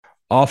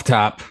Off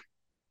top,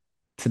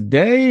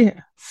 today,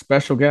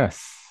 special guest.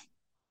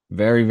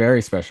 Very,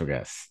 very special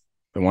guest.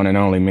 The one and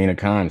only Mina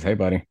Kimes. Hey,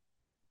 buddy.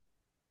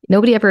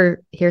 Nobody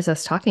ever hears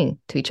us talking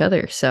to each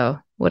other. So,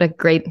 what a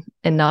great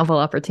and novel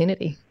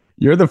opportunity.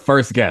 You're the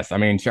first guest. I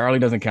mean, Charlie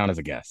doesn't count as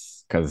a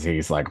guest because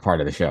he's like part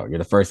of the show. You're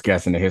the first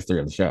guest in the history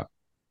of the show.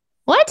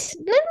 What? Let's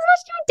do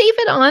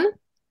David on.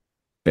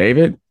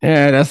 David?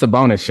 Yeah, that's a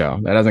bonus show.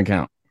 That doesn't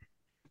count.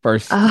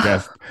 First Uh,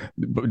 guest.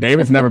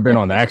 David's never been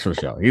on the actual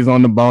show. He's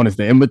on the bonus,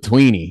 the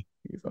in-betweeny.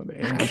 He's on the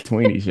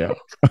in-betweeny show.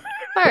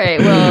 all right.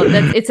 Well,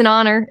 it's an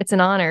honor. It's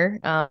an honor.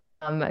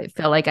 I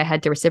felt like I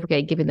had to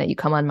reciprocate, given that you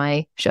come on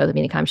my show, the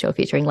Mina Kime Show,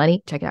 featuring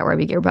Lenny. Check it out wherever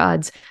you get your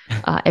pods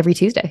every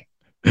Tuesday.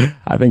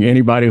 I think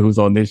anybody who's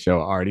on this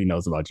show already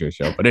knows about your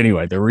show. But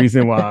anyway, the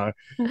reason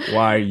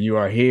why you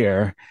are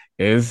here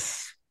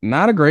is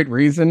not a great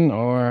reason,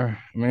 or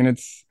I mean,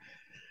 it's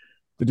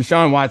the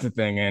Deshaun Watson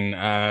thing.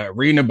 And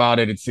reading about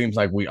it, it seems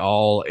like we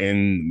all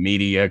in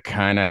media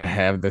kind of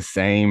have the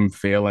same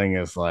feeling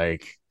as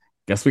like,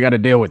 guess we got to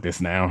deal with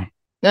this now.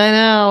 I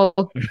know.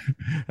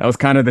 That was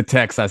kind of the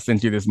text I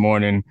sent you this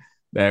morning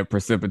that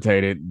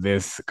precipitated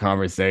this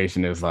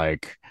conversation. Is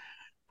like,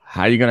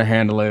 how are you going to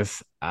handle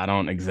this? I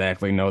don't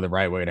exactly know the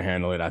right way to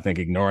handle it. I think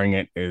ignoring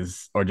it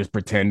is, or just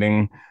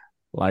pretending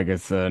like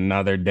it's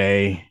another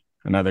day,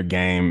 another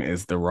game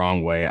is the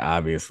wrong way,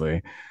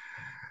 obviously.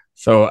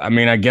 So, I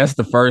mean, I guess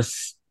the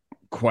first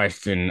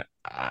question,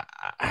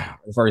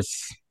 the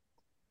first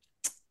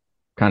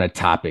kind of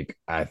topic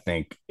I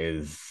think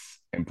is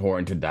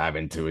important to dive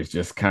into is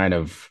just kind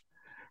of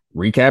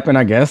recapping,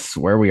 I guess,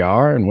 where we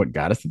are and what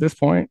got us to this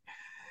point.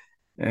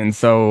 And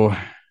so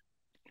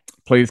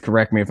please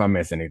correct me if I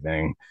miss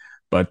anything.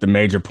 But the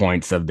major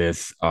points of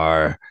this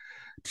are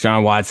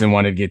Sean Watson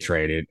wanted to get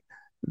traded.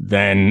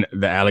 Then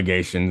the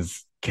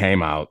allegations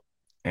came out,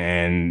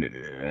 and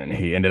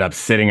he ended up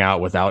sitting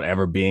out without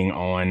ever being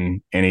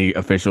on any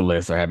official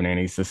list or having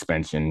any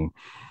suspension.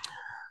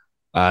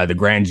 The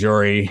grand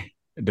jury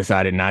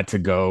decided not to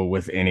go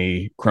with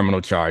any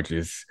criminal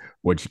charges,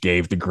 which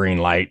gave the green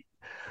light,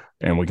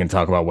 and we can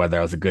talk about whether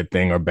that was a good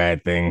thing or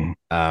bad thing.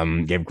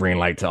 Gave green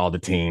light to all the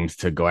teams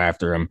to go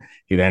after him.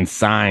 He then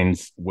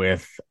signs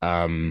with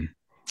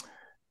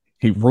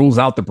he rules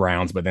out the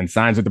Browns, but then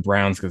signs with the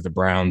Browns because the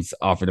Browns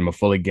offered him a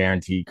fully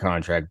guaranteed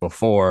contract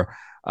before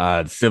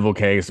civil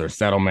case or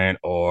settlement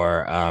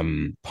or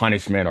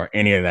punishment or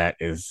any of that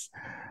is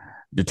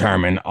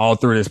determined. All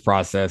through this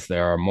process,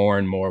 there are more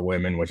and more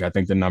women, which I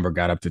think the number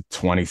got up to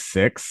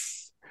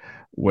 26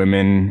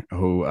 women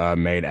who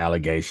made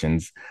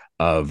allegations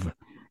of,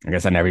 I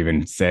guess I never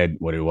even said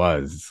what it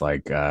was. It's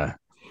like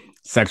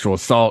sexual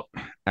assault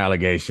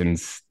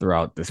allegations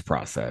throughout this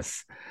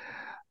process.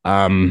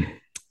 Um,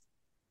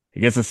 he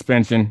gets a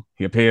suspension,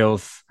 he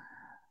appeals,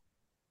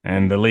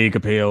 and the league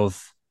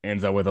appeals,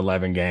 ends up with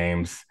 11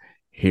 games.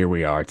 Here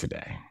we are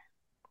today.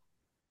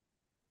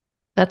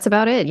 That's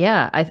about it.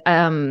 Yeah.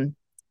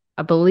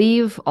 I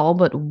believe all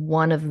but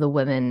one of the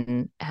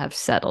women have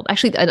settled.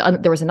 Actually,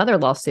 there was another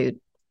lawsuit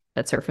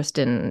that surfaced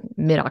in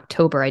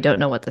mid-October. I don't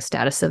know what the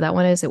status of that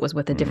one is. It was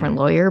with a different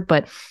lawyer,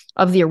 but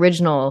of the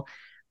original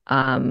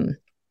um,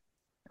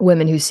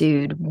 women who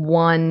sued,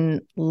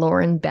 one,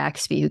 Lauren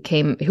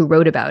Baxby, who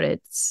wrote about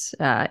it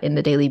in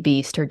the Daily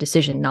Beast, her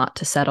decision not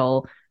to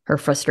settle, her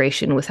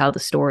frustration with how the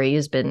story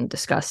has been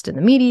discussed in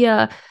the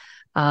media.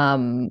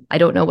 I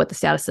don't know what the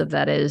status of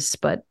that is,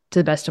 but to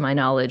the best of my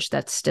knowledge,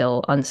 that's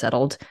still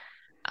unsettled.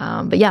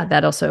 But yeah,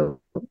 that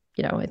also,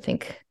 I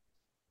think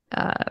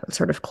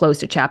sort of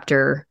closed a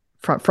chapter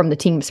from the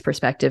team's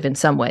perspective in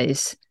some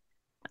ways.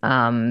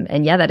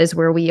 And yeah, that is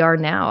where we are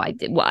now. I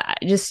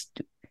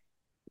just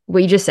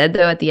what you just said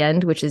though at the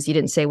end, which is you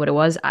didn't say what it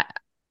was.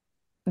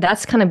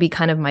 That's kind of be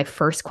kind of my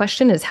first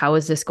question is how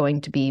is this going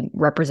to be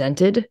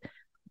represented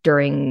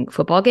during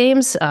football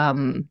games?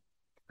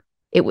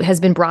 It has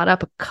been brought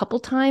up a couple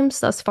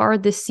times thus far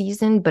this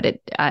season, but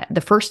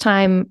the first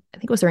time I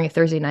think it was during a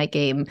Thursday night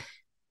game.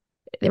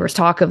 There was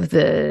talk of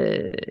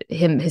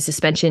his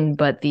suspension,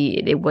 but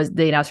the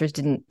announcers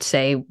didn't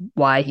say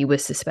why he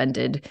was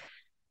suspended.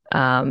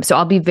 So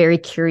I'll be very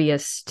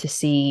curious to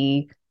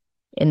see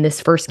in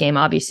this first game,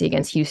 obviously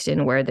against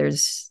Houston, where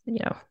there's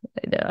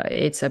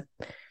it's a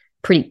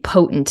pretty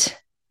potent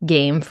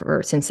game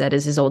since that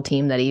is his old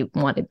team that he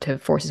wanted to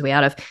force his way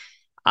out of.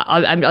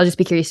 I'll just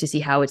be curious to see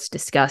how it's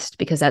discussed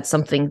because that's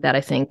something that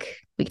I think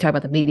we can talk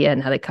about the media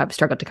and how they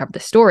struggle to cover the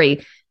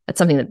story. That's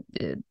something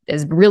that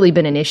has really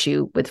been an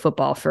issue with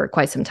football for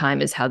quite some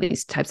time is how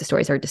these types of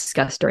stories are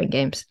discussed during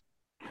games.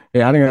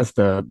 Yeah, I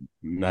think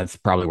that's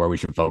probably where we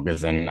should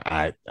focus. And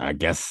I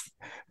guess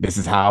this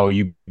is how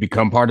you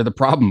become part of the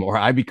problem, or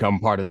I become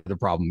part of the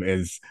problem.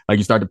 Is like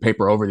you start to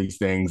paper over these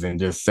things and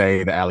just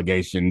say the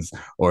allegations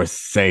or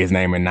say his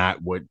name and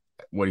not what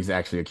he's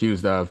actually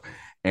accused of.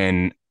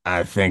 And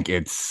I think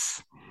I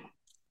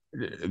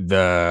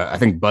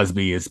think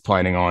Busby is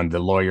planning on the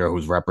lawyer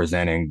who's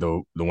representing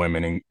the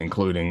women,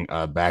 including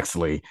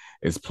Baxley,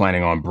 is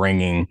planning on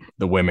bringing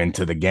the women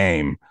to the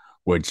game,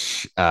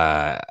 which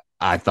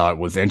I thought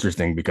was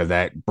interesting because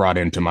that brought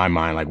into my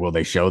mind like, will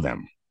they show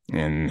them?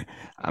 And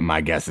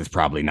my guess is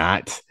probably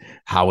not.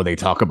 How will they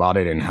talk about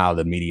it and how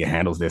the media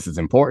handles this is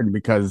important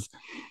because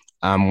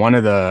one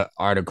of the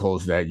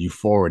articles that you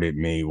forwarded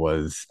me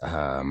was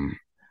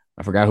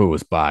I forgot who it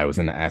was by. It was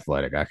in the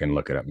Athletic. I can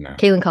look it up now.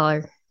 Caitlin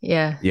Collar.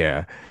 Yeah.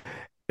 Yeah,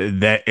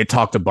 that it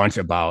talked a bunch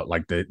about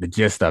like the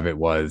gist of it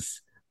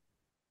was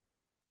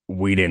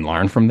we didn't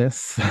learn from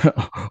this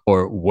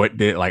or what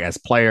did like as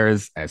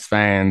players, as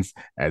fans,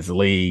 as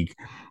league,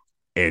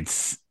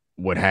 it's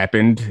what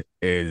happened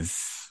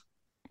is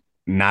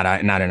not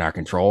in our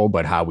control,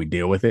 but how we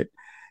deal with it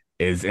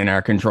is in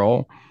our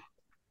control.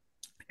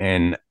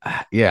 And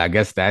yeah, I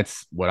guess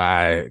that's what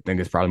I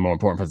think is probably more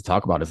important for us to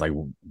talk about is like,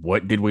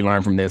 what did we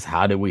learn from this?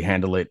 How did we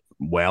handle it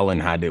well?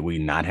 And how did we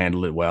not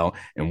handle it well?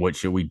 And what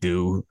should we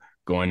do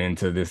going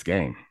into this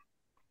game?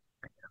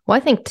 Well,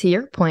 I think to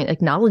your point,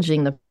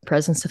 acknowledging the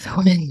presence of the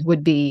women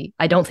would be,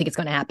 I don't think it's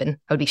going to happen.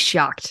 I would be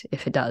shocked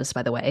if it does,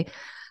 by the way.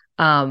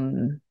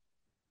 Um,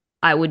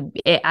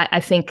 I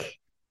think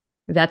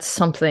that's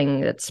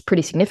something that's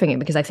pretty significant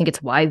because I think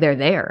it's why they're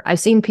there.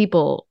 I've seen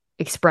people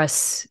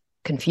express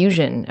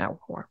confusion.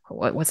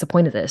 What's the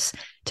point of this?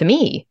 To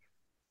me,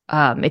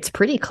 it's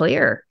pretty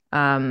clear.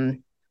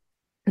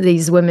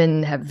 These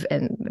women have,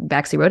 and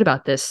Baxley wrote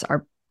about this,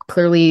 are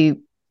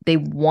clearly, they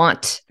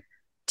want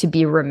to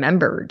be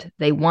remembered.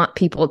 They want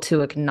people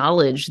to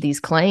acknowledge these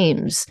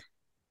claims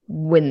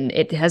when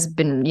it has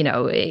been,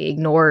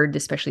 ignored,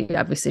 especially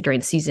obviously during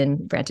the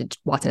season. Granted,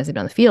 Watson hasn't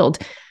been on the field.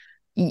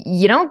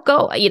 You don't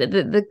go,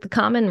 the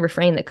common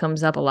refrain that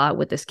comes up a lot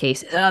with this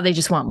case is, oh, they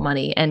just want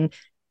money. And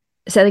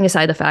setting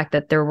aside the fact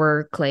that there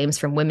were claims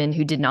from women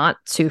who did not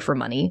sue for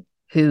money,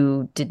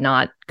 who did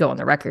not go on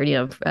the record,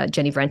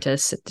 Jenny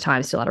Vrentas at the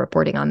time, still a lot of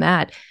reporting on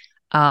that.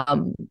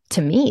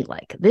 To me,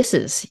 like this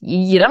is,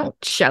 you don't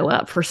show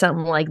up for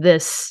something like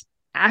this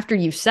after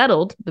you've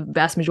settled the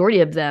vast majority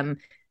of them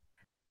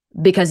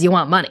because you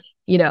want money.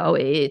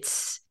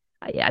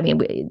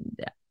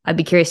 I'd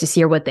be curious to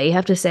hear what they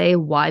have to say,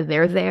 why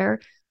they're there.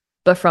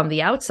 But from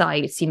the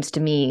outside, it seems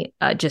to me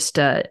just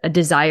a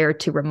desire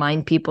to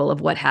remind people of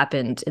what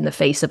happened in the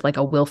face of like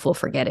a willful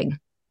forgetting.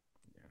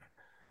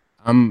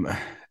 And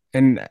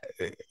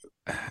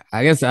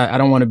I guess I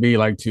don't want to be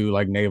like too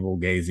like navel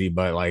gazy,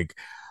 but like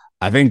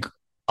I think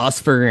us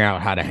figuring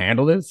out how to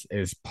handle this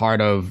is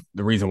part of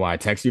the reason why I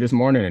text you this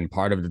morning. And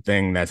part of the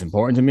thing that's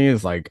important to me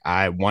is like,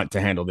 I want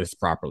to handle this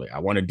properly. I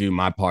want to do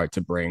my part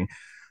to bring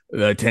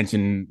the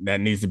attention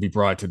that needs to be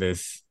brought to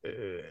this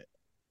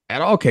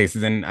at all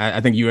cases. And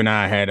I think you and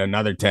I had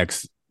another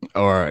text,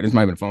 or this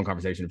might have been a phone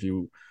conversation a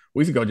few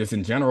weeks ago, just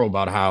in general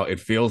about how it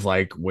feels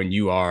like when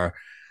you are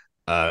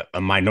a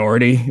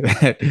minority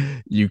that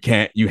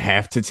you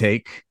have to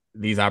take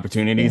these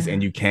opportunities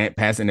and you can't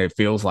pass, and it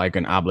feels like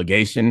an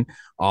obligation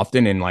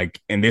often, and like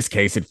in this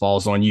case it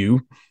falls on you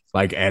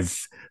like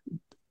as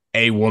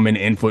a woman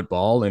in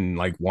football and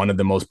like one of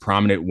the most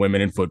prominent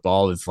women in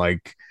football. It's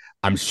like,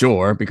 I'm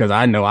sure, because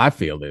I know I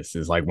feel this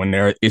is like when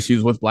there are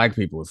issues with Black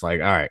people, it's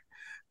like, all right,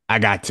 I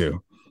got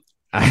to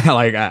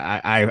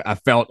I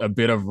felt a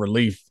bit of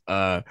relief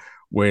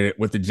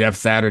with the Jeff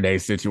Saturday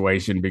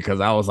situation because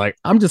I was like,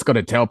 I'm just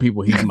gonna tell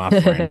people he's my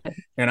friend,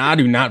 and I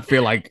do not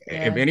feel like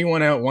if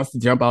anyone else wants to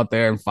jump out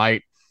there and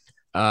fight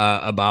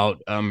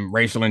about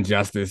racial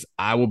injustice,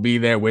 I will be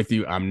there with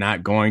you. I'm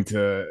not going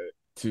to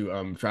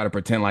try to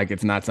pretend like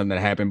it's not something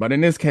that happened, but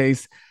in this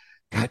case,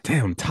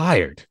 goddamn, I'm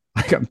tired.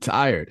 Like I'm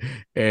tired,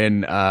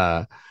 and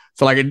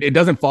so like it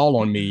doesn't fall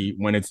on me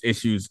when it's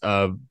issues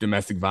of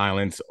domestic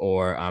violence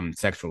or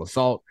sexual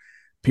assault.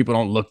 People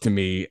don't look to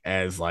me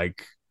as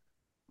like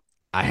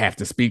I have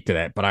to speak to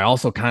that. But I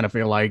also kind of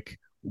feel like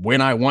when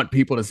I want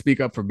people to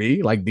speak up for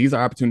me, like these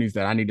are opportunities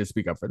that I need to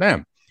speak up for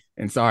them.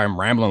 And sorry, I'm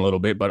rambling a little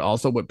bit, but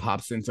also what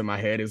pops into my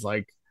head is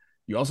like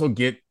you also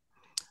get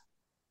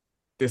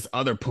this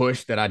other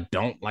push that I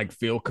don't like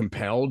feel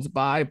compelled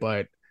by,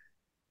 but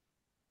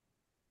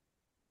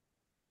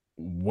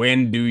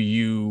when do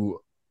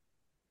you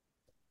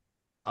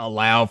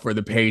allow for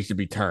the page to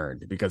be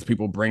turned? Because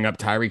people bring up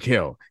Tyreek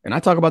Hill, and I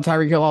talk about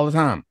Tyreek Hill all the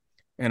time,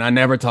 and I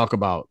never talk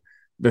about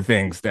the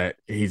things that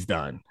he's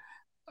done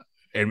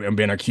and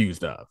been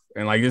accused of.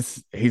 And like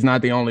this, he's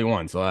not the only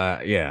one. So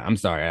yeah, I'm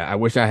sorry. I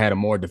wish I had a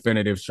more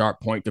definitive, sharp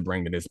point to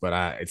bring to this,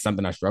 but it's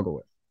something I struggle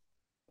with.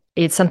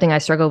 It's something I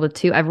struggle with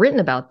too. I've written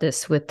about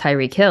this with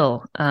Tyreek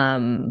Hill.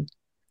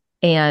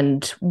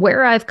 And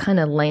where I've kind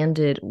of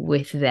landed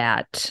with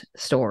that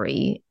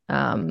story,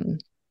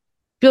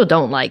 people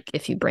don't like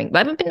if you bring,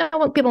 but people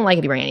don't like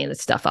if you bring any of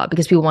this stuff up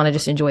because people want to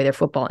just enjoy their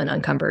football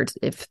unencumbered,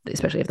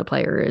 especially if the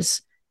player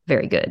is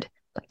very good,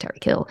 like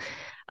Tyreek Hill.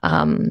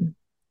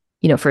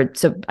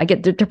 So I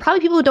get there are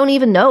probably people who don't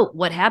even know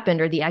what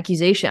happened or the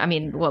accusation. I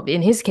mean, well,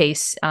 in his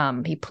case,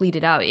 he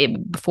pleaded out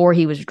before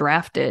he was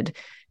drafted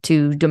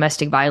to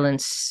domestic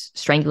violence,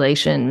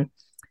 strangulation.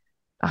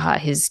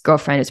 His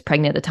girlfriend is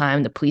pregnant at the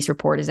time. The police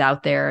report is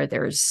out there.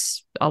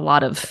 There's a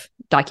lot of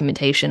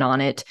documentation on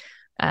it.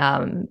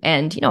 And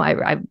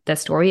that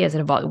story as it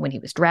evolved when he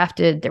was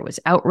drafted, there was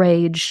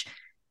outrage.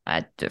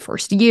 at the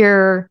first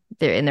year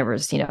there, and there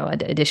was,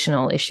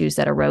 additional issues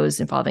that arose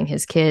involving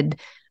his kid.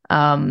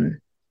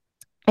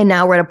 And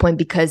now we're at a point,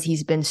 because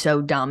he's been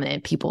so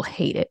dominant, people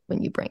hate it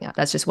when you bring up.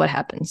 That's just what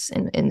happens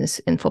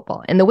in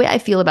football. And the way I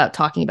feel about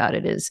talking about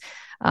it is,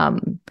 I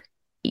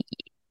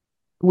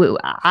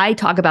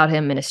talk about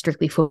him in a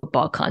strictly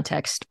football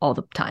context all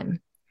the time.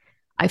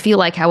 I feel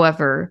like,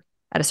 however,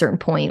 at a certain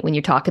point, when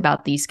you talk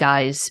about these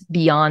guys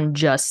beyond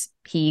just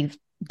he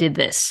did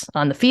this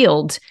on the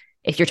field,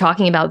 if you're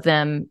talking about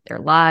them, their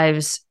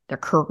lives, their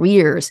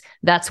careers,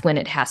 that's when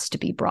it has to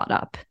be brought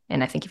up.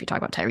 And I think if you talk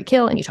about Tyreek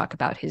Hill and you talk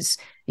about his,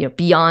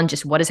 beyond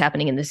just what is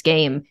happening in this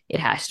game, it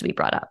has to be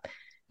brought up.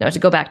 Now, to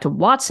go back to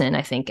Watson,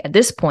 I think at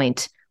this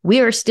point, we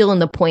are still in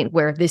the point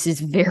where this is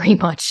very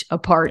much a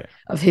part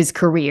of his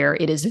career.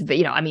 It is,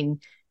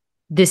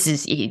 this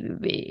is,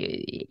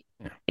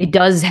 it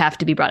does have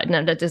to be brought up.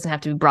 No, that doesn't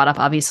have to be brought up,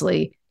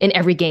 obviously, in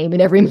every game, in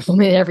every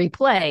moment, in every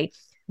play.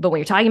 But when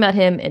you're talking about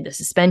him and the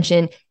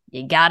suspension,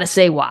 you got to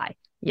say why.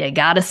 You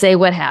got to say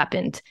what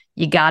happened.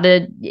 You got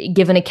to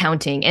give an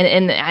accounting.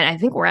 And I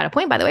think we're at a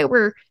point, by the way,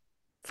 where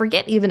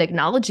forget even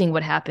acknowledging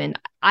what happened.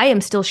 I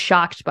am still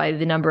shocked by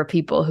the number of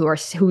people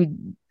who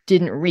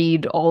didn't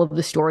read all of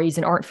the stories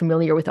and aren't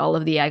familiar with all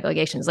of the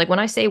allegations. Like when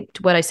I say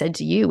what I said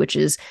to you, which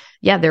is,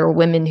 there are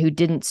women who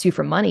didn't sue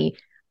for money.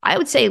 I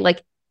would say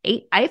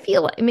I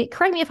feel,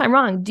 correct me if I'm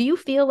wrong. Do you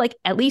feel like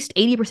at least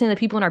 80% of the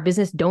people in our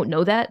business don't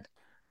know that?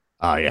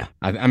 Oh, yeah.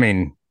 I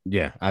mean,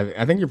 yeah,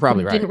 I think you're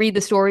probably right. Didn't read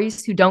the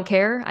stories, who don't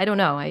care. I don't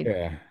know.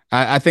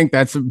 I think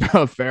that's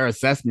a fair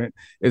assessment.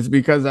 It's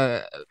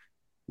because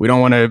we don't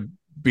want to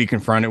be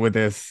confronted with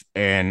this.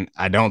 And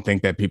I don't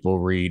think that people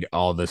read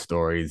all the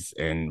stories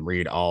and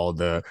read all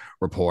the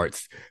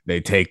reports. They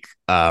take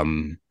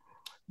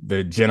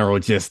the general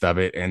gist of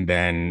it and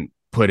then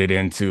put it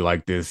into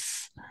like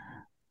this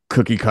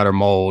cookie cutter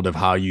mold of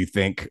what you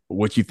think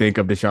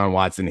of Deshaun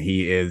Watson.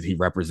 He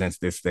represents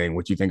this thing.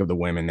 What you think of the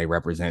women, they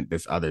represent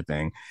this other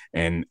thing.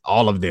 And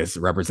all of this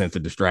represents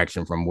a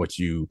distraction from what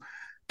you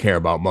care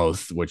about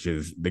most, which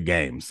is the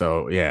game.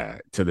 So yeah,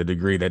 to the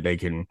degree that they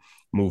can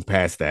move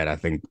past that, I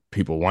think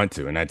people want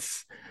to. And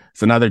it's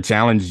another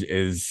challenge,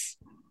 is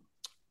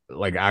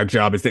like our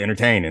job is to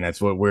entertain, and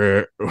that's what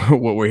we're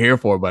here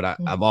for. But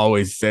I've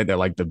always said that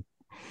like the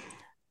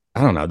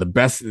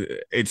best,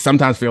 it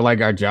sometimes feel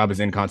like our job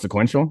is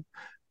inconsequential,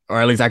 or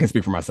at least I can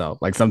speak for myself.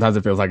 Like sometimes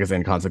it feels like it's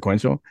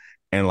inconsequential,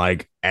 and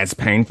like as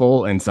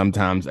painful and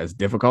sometimes as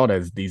difficult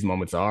as these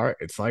moments are,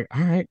 it's like,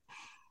 all right,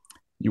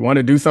 you want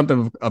to do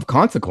something of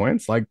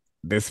consequence. Like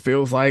this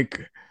feels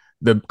like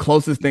the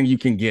closest thing you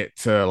can get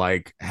to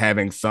like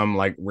having some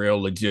like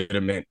real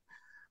legitimate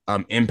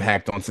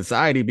impact on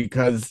society,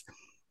 because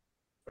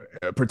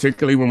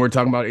particularly when we're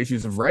talking about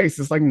issues of race,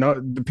 it's like,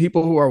 no, the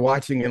people who are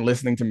watching and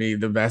listening to me,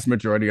 the vast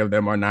majority of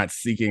them are not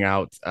seeking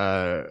out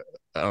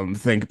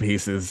think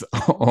pieces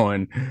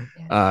on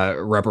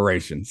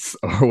reparations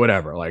or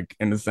whatever. Like,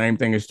 and the same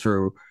thing is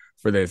true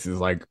for this, is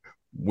like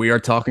we are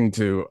talking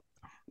to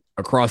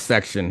a cross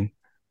section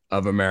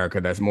of America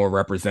that's more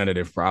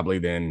representative probably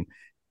than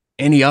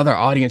any other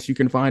audience you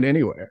can find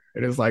anywhere.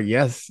 It is like,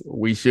 yes,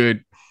 we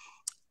should,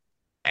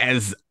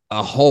 as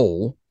a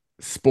whole,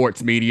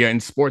 sports media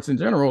and sports in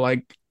general,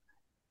 like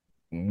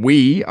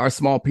we are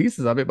small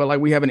pieces of it, but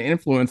like we have an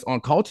influence on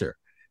culture.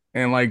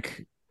 And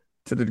like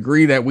to the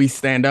degree that we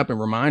stand up and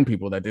remind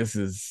people that this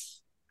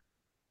is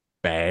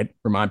bad,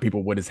 remind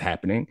people what is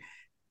happening,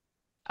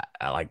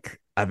 I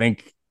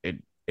think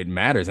it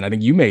matters. And I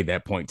think you made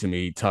that point to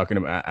me talking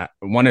about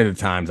one of the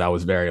times I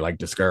was very like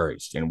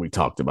discouraged, and we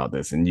talked about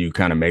this, and you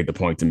kind of made the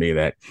point to me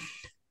that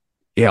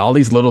all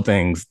these little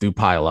things do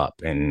pile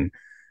up, and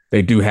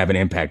they do have an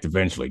impact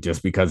eventually.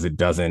 Just because it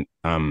doesn't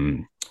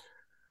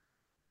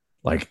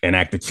like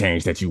enact the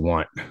change that you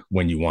want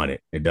when you want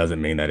it, it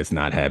doesn't mean that it's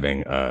not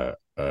having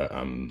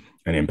an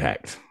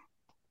impact.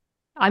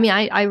 I mean,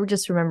 I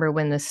just remember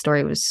when this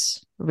story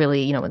was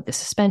really, with the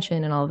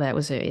suspension and all of that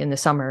was in the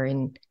summer,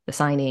 and the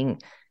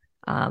signing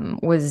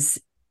was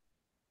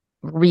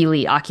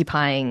really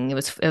occupying. It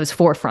was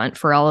forefront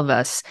for all of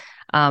us.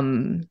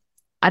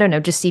 I don't know,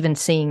 just even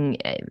seeing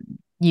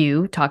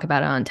you talk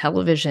about it on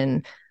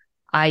television,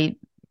 I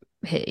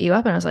hit you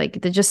up and I was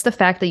like, just the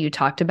fact that you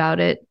talked about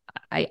it,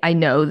 I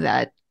know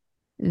that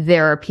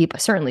there are people,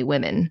 certainly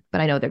women, but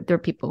I know that there are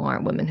people who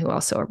aren't women who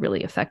also are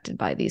really affected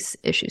by these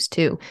issues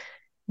too.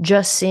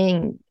 Just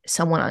seeing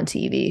someone on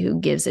TV who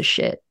gives a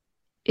shit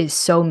is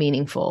so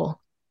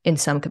meaningful in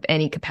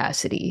any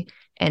capacity.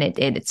 And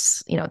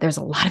it's, there's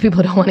a lot of people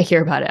who don't want to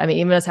hear about it. I mean,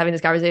 even us having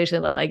this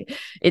conversation, like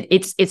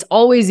it's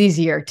always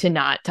easier to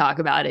not talk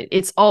about it.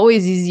 It's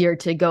always easier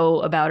to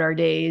go about our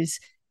days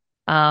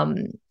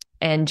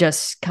and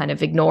just kind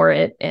of ignore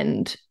it.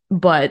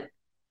 But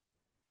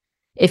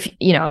if,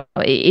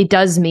 it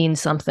does mean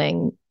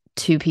something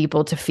to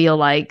people to feel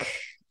like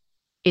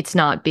it's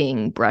not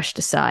being brushed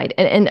aside.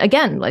 And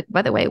again, like,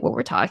 by the way, what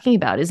we're talking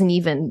about isn't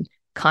even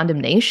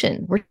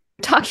condemnation. We're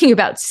talking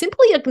about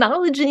simply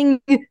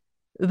acknowledging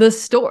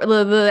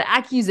the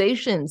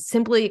accusations,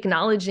 simply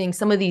acknowledging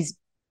some of these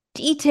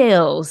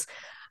details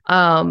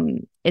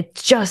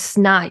It's just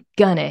not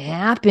gonna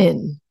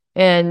happen.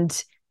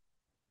 And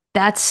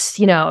that's,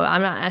 I'm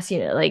not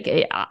asking it like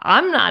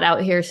I'm not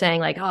out here saying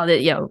like, oh,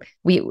 that,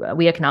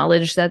 we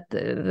acknowledge that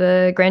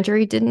the grand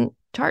jury didn't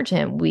charge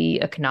him. We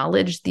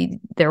acknowledge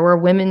there were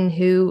women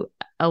who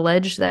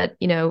alleged that,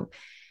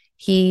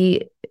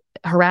 he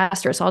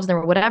harassed or assaulted them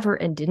or whatever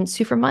and didn't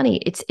sue for money.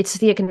 It's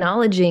the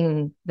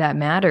acknowledging that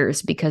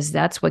matters, because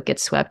that's what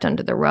gets swept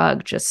under the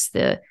rug, just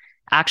the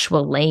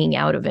actual laying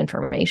out of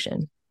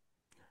information.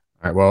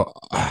 All right. Well,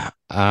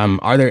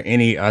 are there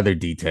any other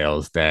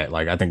details that,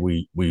 like, I think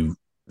we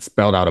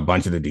spelled out a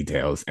bunch of the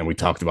details and we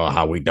talked about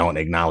how we don't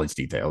acknowledge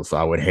details. So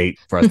I would hate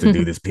for us to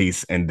do this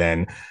piece and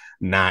then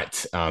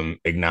not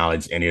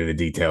acknowledge any of the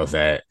details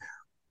that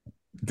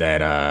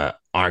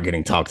aren't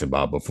getting talked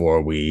about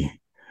before we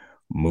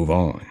move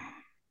on.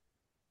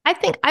 I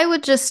think I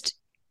would just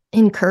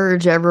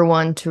encourage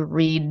everyone to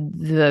read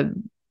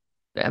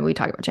we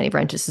talk about Jenny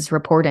Vrench's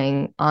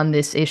reporting on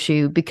this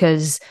issue,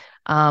 because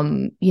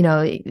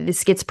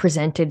this gets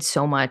presented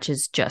so much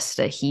as just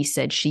a he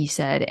said, she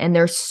said, and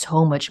there's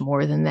so much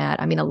more than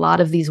that. I mean, a lot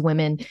of these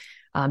women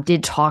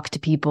did talk to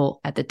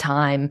people at the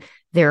time.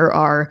 There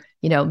are,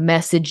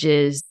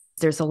 messages.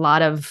 There's a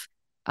lot of,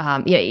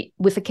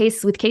 with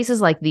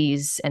cases like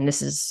these, and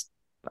this is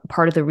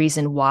part of the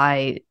reason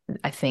why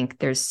I think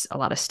there's a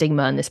lot of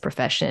stigma in this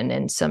profession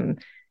and some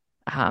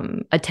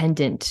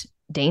attendant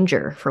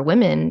danger for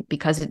women,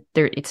 because it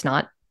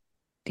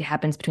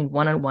happens between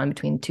one-on-one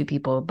between two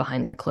people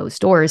behind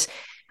closed doors.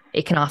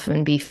 It can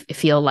often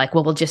feel like,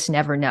 well, we'll just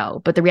never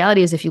know. But the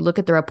reality is, if you look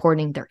at the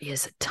reporting, there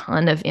is a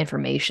ton of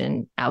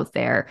information out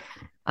there.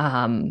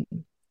 And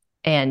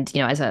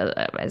as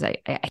I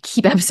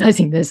keep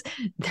emphasizing this,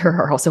 there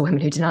are also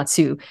women who did not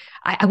sue.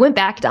 I went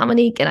back,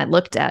 Dominique, and I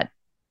looked at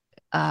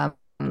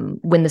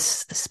when the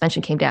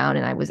suspension came down,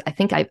 and I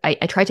think I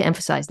tried to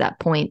emphasize that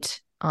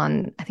point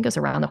on, I think it was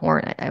Around the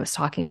Horn. I was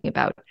talking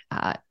about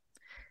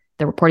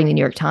the reporting in the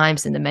New York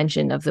Times and the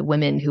mention of the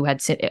women who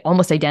had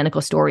almost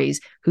identical stories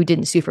who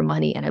didn't sue for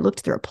money. And I looked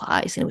at the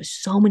replies, and it was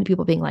so many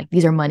people being like,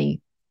 these are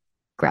money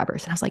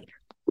grabbers. And I was like,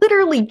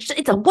 literally, it's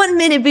a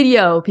 1-minute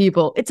video,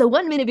 people. It's a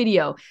 1-minute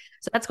video.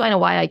 So that's kind of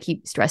why I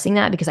keep stressing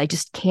that, because I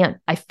just can't,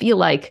 I feel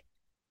like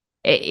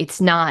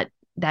that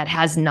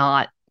has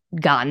not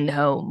gotten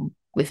home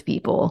with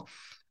people.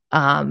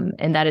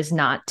 And that is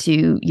not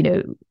to,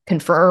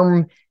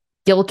 confirm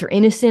guilt or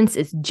innocence.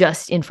 It's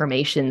just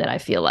information that I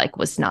feel like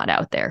was not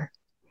out there.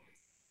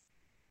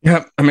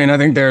 Yeah, I mean, I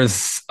think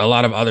there's a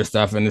lot of other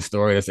stuff in this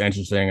story that's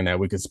interesting and that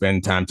we could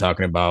spend time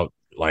talking about.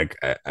 Like,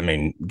 I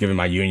mean, given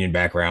my union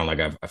background, like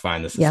I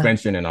find the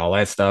suspension and all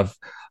that stuff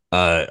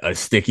a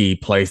sticky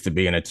place to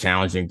be and a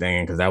challenging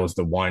thing, because that was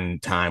the one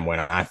time when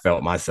I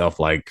felt myself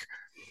like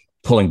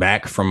pulling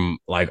back from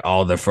like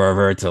all the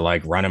fervor to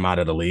like run him out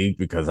of the league,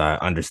 because I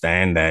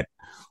understand that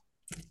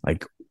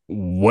like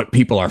what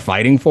people are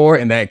fighting for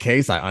in that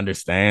case. I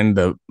understand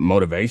the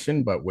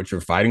motivation, but what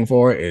you're fighting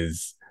for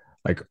is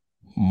like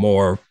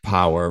more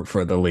power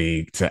for the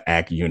league to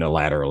act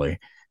unilaterally.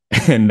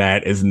 And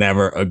that is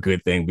never a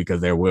good thing,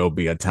 because there will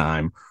be a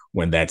time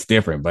when that's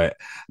different. But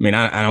I mean,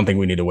 I don't think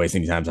we need to waste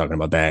any time talking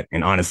about that.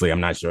 And honestly, I'm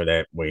not sure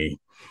that we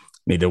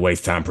need to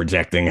waste time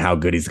projecting how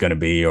good he's going to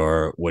be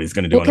or what he's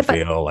going to do on the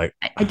field. Like,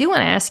 I do want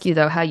to ask you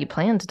though, how you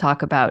plan to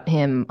talk about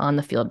him on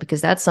the field,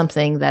 because that's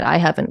something that I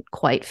haven't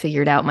quite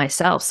figured out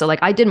myself. So like,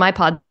 I did my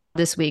pod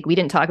this week. We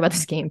didn't talk about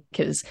this game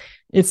because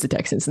it's the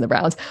Texans and the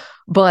Browns,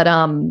 but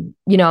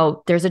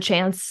there's a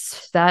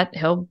chance that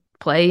he'll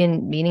play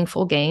in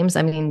meaningful games.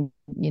 I mean,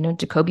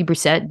 Jacoby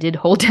Brissett did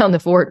hold down the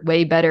fort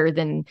way better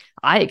than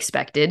I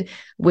expected,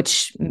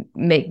 which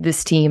make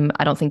this team,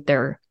 I don't think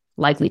they're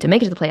likely to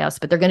make it to the playoffs,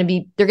 but they're going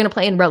to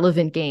play in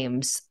relevant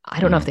games. I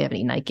don't know if they have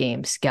any night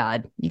games.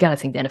 God, you got to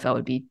think the NFL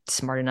would be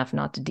smart enough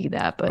not to do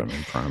that. But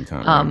prime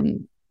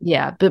time,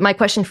 yeah. But my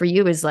question for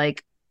you is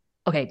like,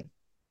 okay,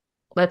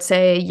 let's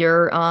say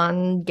you're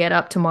on Get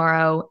Up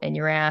tomorrow and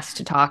you're asked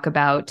to talk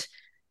about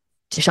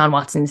Deshaun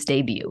Watson's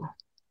debut.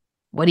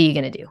 What are you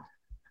going to do?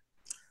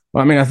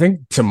 Well, I mean, I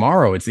think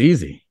tomorrow it's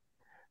easy,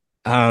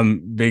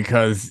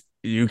 because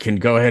you can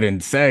go ahead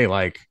and say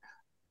like,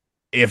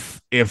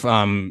 if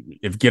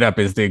Get Up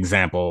is the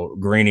example,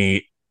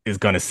 Greeny is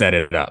going to set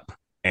it up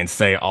and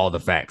say all the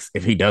facts.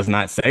 If he does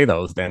not say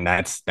those, then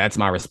that's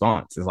my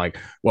response. It's like,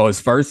 well,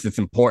 it's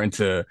important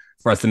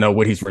for us to know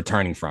what he's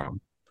returning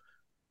from.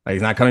 Like,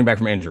 he's not coming back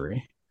from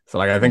injury. So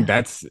like, I think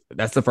that's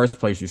the first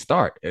place you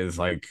start, is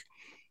like,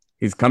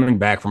 he's coming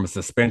back from a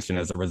suspension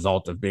as a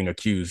result of being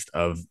accused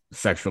of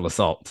sexual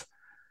assault.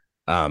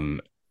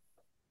 And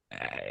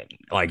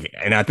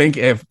I think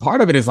if part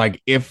of it is like,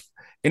 if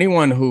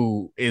anyone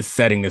who is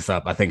setting this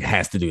up, I think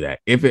has to do that.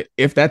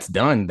 If that's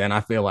done, then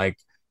I feel like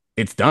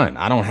it's done.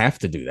 I don't have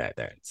to do that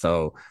then.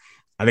 So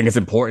I think it's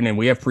important, and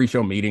we have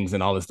pre-show meetings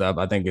and all this stuff.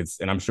 I think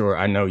and I'm sure,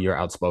 I know you're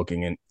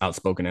outspoken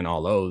in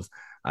all those.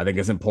 I think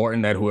it's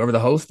important that whoever the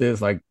host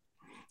is, like,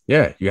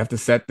 yeah, you have to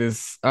set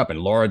this up, and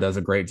Laura does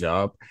a great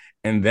job.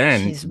 And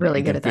then she's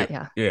really good at that.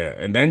 Yeah. Yeah.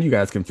 And then you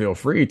guys can feel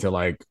free to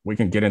like, we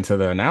can get into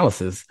the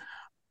analysis.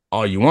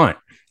 all you want.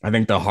 I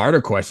think the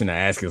harder question to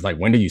ask is like,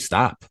 when do you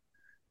stop?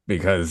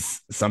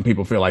 Because some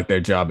people feel like their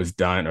job is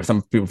done, or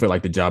some people feel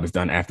like the job is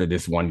done after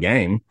this one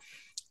game.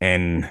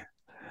 And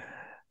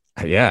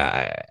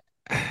yeah,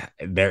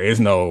 there is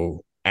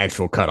no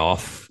actual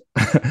cutoff,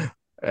 but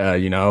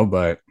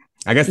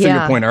I guess to your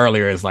Yeah. point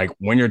earlier is like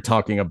when you're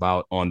talking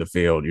about on the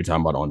field, you're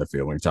talking about on the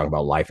field. When you're talking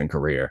about life and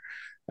career,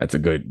 that's a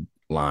good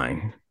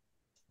line.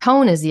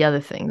 Tone is the other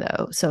thing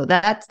though. So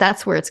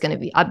that's where it's going to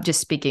be. I'm just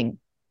speaking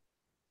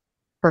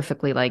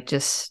perfectly like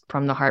just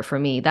from the heart for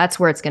me. That's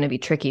where it's going to be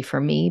tricky for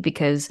me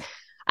because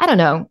I don't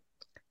know.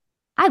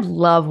 I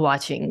love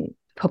watching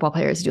football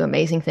players do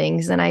amazing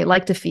things and I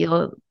like to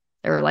feel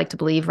or like to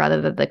believe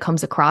rather that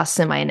comes across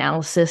in my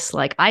analysis.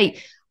 Like I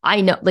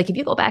know like if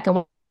you go back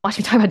and watch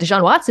me talk about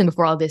Deshaun Watson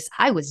before all this,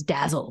 I was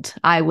dazzled.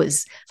 I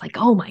was like,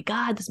 oh my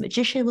God, this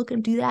magician, look at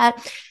him do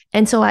that.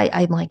 And so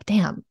I'm like,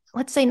 damn,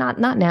 let's say not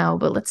now,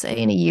 but let's say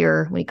in a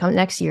year when he comes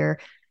next year,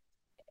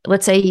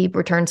 let's say he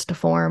returns to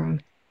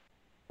form,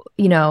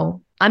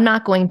 I'm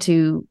not going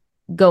to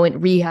go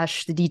and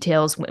rehash the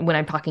details when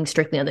I'm talking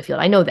strictly on the field.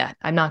 I know that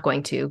I'm not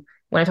going to.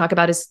 When I talk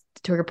about his,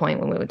 to your point,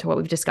 when we went to what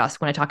we've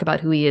discussed, when I talk about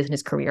who he is in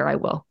his career, I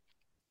will.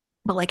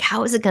 But like,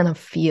 how is it going to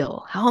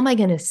feel? How am I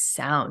going to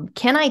sound?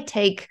 Can I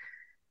take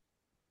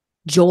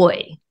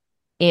joy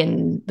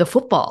in the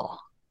football?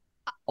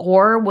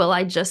 Or will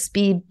I just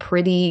be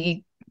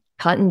pretty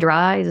cut and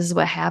dry? This is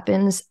what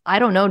happens. I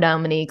don't know,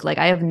 Dominique. Like,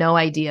 I have no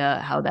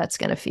idea how that's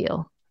going to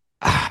feel.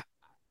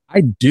 I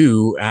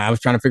do. I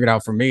was trying to figure it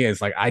out for me.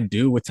 Is like I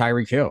do with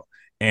Tyreek Hill,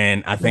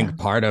 and I Yeah. think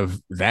part of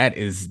that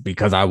is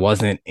because I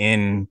wasn't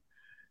in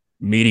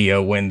media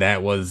when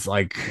that was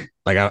I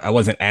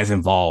wasn't as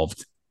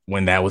involved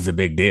when that was a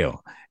big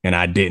deal, and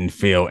I didn't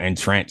feel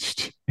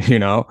entrenched,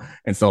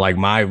 And so like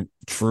my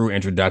true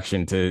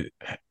introduction to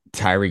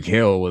Tyreek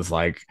Hill was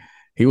like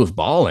he was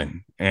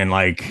balling, and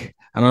like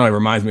I don't know, it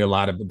reminds me a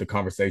lot of the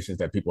conversations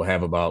that people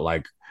have about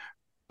like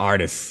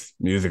artists,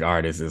 music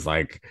artists, is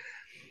like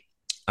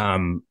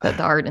um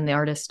The art and the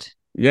artist.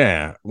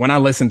 yeah, when I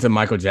listen to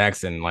Michael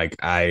Jackson, like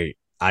I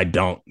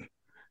don't,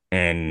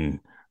 and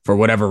for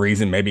whatever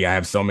reason, maybe I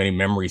have so many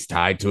memories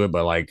tied to it,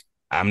 but like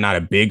I'm not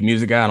a big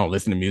music guy. I don't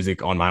listen to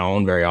music on my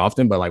own very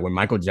often, but like when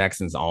Michael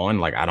Jackson's on,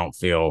 like I don't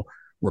feel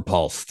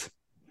repulsed,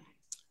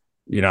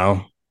 you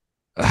know?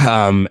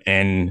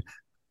 And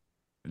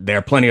there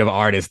are plenty of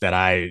artists that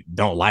I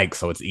don't like,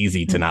 so it's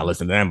easy to not Mm.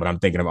 listen to them, but I'm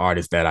thinking of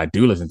artists that I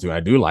do listen to,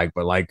 I do like,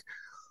 but like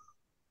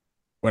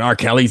when R.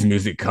 Kelly's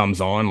music comes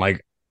on,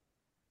 like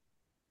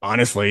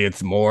honestly,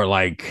 it's more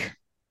like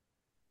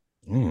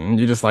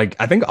you just like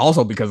I think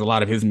also because a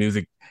lot of his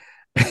music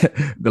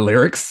the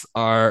lyrics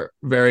are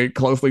very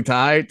closely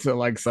tied to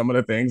like some of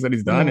the things that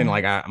he's done, and Yeah.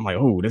 like I'm like,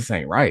 oh, this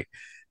ain't right.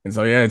 And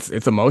so yeah,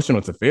 it's emotional,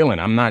 it's a feeling.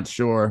 I'm not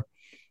sure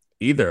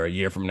either a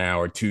year from now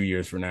or 2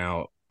 years from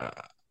now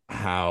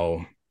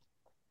how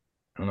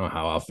I don't know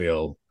how I'll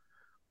feel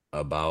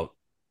about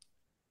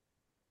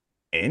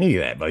any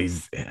of that, but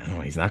he's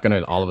not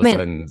gonna all of I a mean,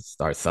 sudden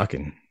start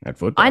sucking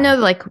at I know,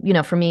 football.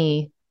 like, for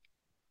me,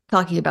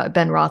 talking about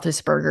Ben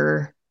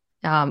Roethlisberger,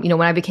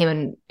 when I became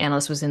an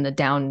analyst was in the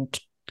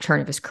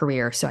downturn of his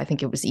career. So I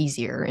think it was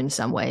easier in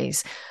some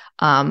ways.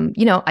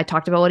 I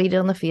talked about what he did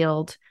on the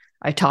field.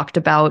 I talked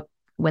about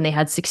when they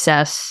had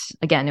success.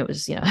 Again, it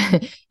was,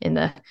 in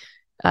the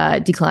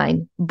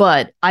decline.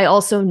 But I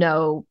also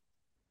know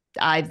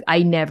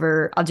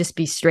I'll just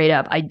be straight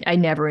up. I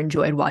never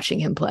enjoyed watching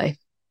him play.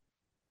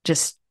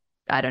 Just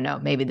I don't know.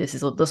 Maybe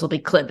this will be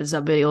clipped.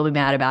 Somebody will be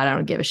mad about it. I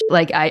don't give a shit.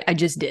 Like I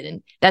just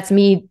didn't. That's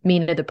me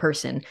to the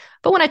person.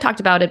 But when I talked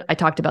about it, I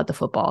talked about the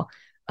football.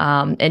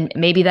 And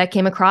maybe that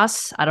came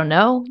across. I don't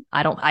know.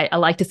 I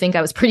like to think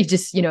I was pretty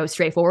just,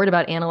 straightforward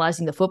about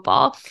analyzing the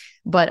football,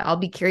 but I'll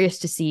be curious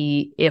to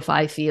see if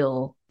I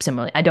feel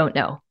similarly. I don't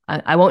know.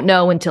 I won't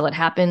know until it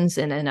happens.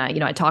 And then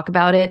I talk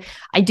about it.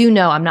 I do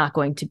know I'm not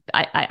going to,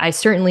 I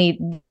certainly,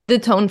 the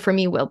tone for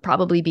me will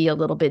probably be a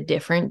little bit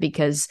different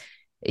because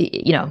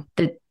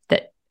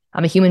that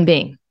I'm a human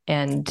being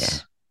and Yeah.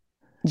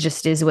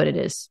 just is what it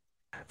is.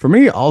 For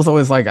me, also,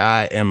 it's like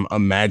I am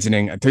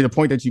imagining to the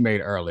point that you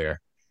made earlier.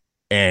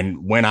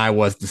 And when I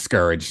was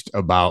discouraged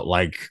about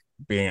like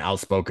being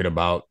outspoken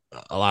about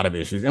a lot of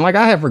issues, and like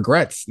I have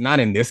regrets, not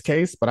in this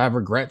case, but I have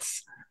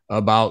regrets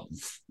about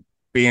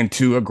being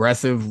too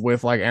aggressive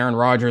with like Aaron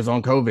Rodgers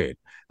on COVID.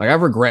 Like I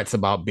have regrets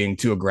about being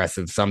too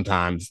aggressive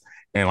sometimes.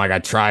 And like I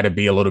try to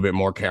be a little bit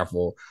more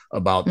careful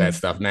about that Mm.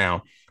 stuff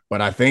now.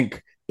 But I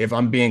think if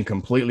I'm being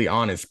completely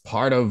honest,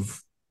 part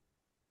of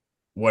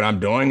what I'm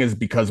doing is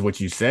because of what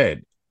you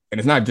said. And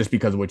it's not just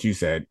because of what you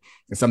said.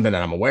 It's something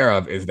that I'm aware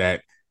of is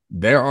that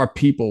there are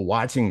people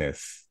watching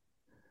this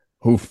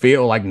who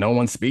feel like no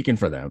one's speaking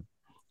for them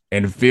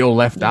and feel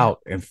left Yeah. out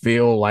and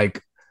feel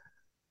like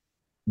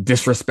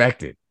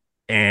disrespected.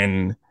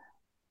 And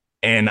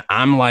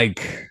I'm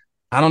like,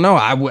 I don't know.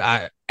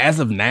 I as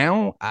of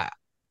now,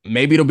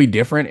 maybe it'll be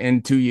different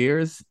in 2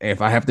 years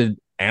if I have to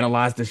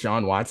analyze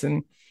Deshaun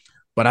Watson.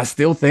 But I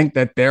still think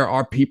that there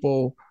are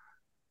people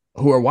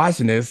who are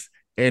watching this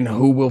and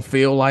who will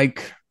feel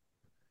like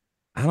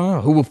I don't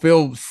know, who will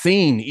feel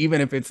seen,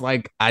 even if it's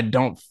like I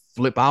don't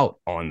flip out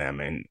on them.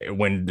 And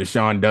when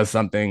Deshaun does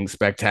something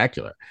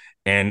spectacular.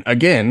 And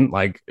again,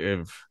 like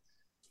if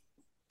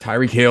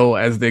Tyreek Hill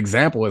as the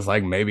example is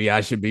like, maybe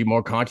I should be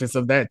more conscious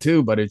of that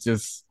too. But it's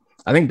just,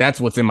 I think that's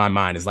what's in my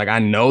mind. It's like, I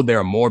know there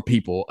are more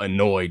people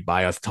annoyed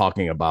by us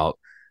talking about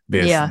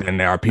this Yeah. than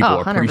there are people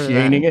Oh,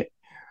 appreciating 100%. it.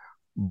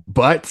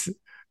 But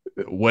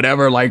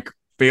whatever like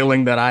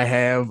feeling that I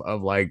have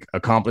of like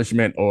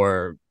accomplishment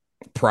or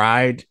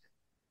pride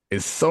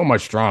is so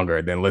much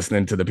stronger than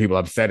listening to the people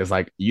upset. It's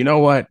like, you know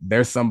what?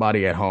 There's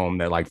somebody at home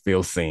that like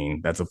feels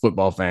seen. That's a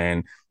football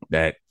fan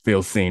that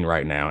feels seen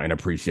right now and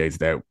appreciates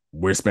that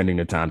we're spending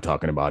the time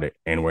talking about it,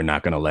 and we're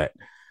not going to let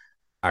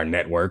our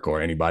network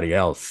or anybody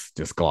else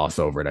just gloss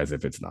over it as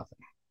if it's nothing.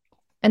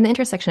 And the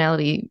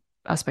intersectionality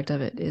aspect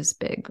of it is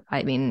big.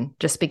 I mean,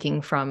 just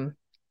speaking from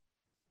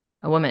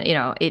a woman,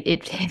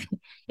 it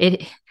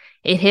it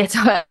hits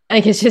like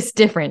it's just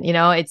different,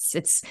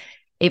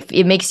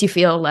 it makes you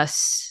feel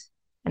less,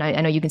 and I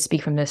know you can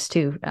speak from this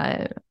too,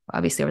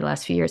 obviously over the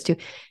last few years too.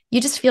 You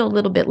just feel a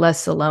little bit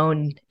less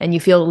alone, and you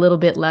feel a little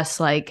bit less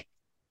like,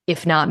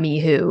 if not me,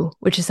 who,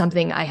 which is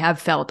something I have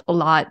felt a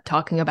lot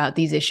talking about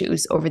these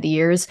issues over the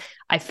years.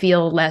 I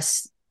feel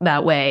less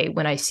that way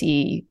when I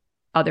see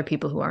other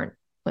people who aren't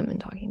women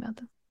talking about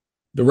them.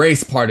 The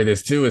race part of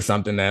this too is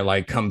something that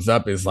like comes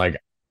up is like,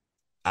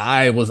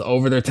 I was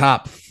over the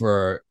top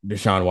for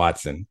Deshaun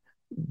Watson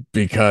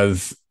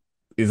because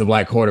he's a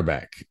black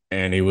quarterback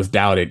and he was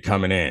doubted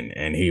coming in,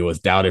 and he was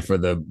doubted for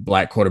the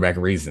black quarterback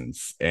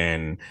reasons.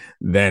 And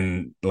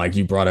then like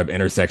you brought up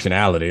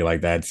intersectionality,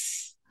 like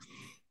that's,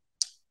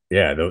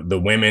 yeah, the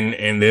women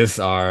in this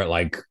are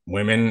like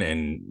women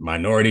and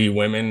minority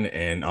women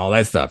and all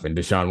that stuff. And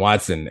Deshaun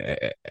Watson,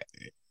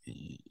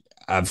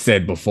 I've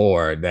said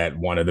before that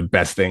one of the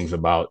best things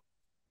about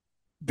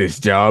this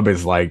job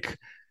is like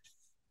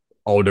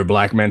older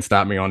black men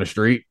stop me on the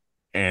street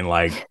and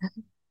like,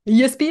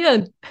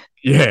 ESPN.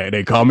 yeah,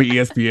 they call me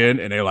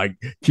ESPN and they're like,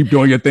 keep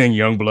doing your thing,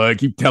 young blood.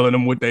 Keep telling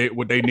them what they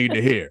need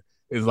to hear.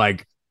 It's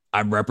like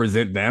I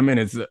represent them, and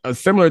it's a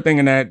similar thing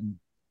in that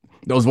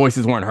those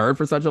voices weren't heard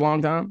for such a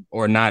long time,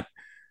 or not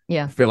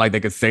Yeah. feel like they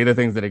could say the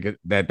things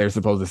that they're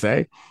supposed to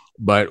say.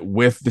 But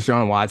with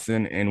Deshaun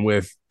Watson and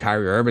with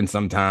Kyrie Irving,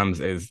 sometimes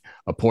is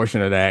a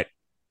portion of that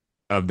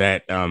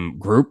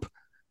group.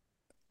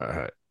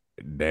 Uh,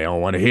 they don't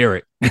want to hear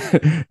it.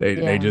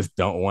 They Yeah. just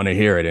don't want to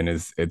hear it, and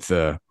it's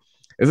a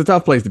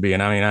tough place to be.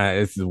 And I mean,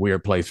 it's a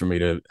weird place for me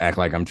to act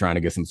like I'm trying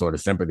to get some sort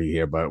of sympathy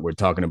here, but we're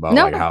talking about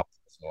No, like no, how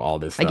all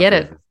this I stuff get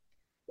is. it.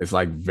 It's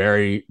like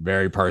very,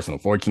 very personal.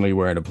 Fortunately,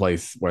 we're in a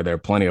place where there are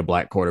plenty of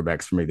black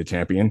quarterbacks for me to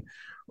champion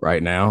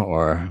right now,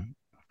 or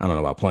I don't know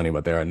about plenty,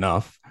 but there are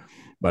enough.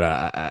 But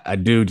I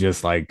do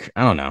just like,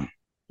 I don't know.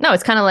 No,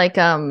 it's kind of like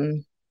I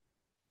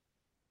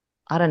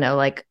don't know,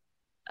 like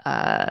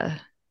uh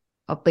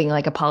of being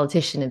like a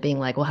politician and being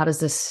like, well, how does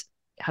this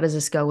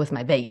go with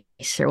my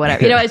base or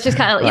whatever? It's just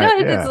kind of,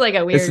 Right. it's Yeah. like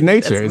a It's weird,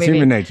 nature. that's It's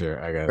human maybe nature,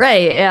 I guess.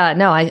 right. Yeah.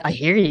 No, I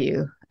hear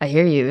you. I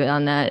hear you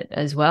on that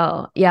as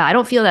well. Yeah. I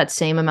don't feel that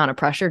same amount of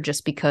pressure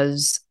just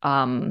because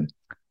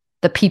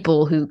the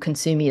people who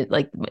consume it,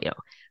 like,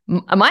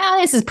 my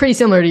audience is pretty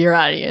similar to your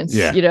audience,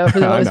 Yeah. for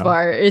the I most know.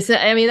 part.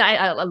 I mean,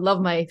 I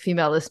love my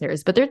female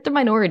listeners, but they're the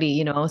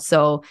minority,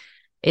 so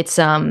it's,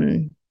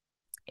 in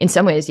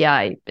some ways,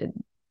 yeah,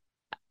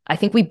 I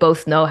think we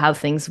both know how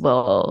things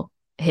will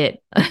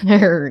hit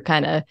or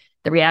kind of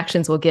the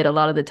reactions we'll get a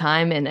lot of the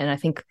time. And I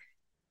think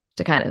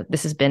to kind of,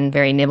 this has been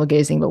very navel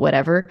gazing, but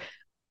whatever.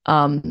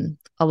 A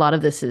lot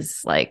of this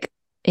is like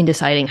in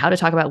deciding how to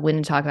talk about, when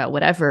to talk about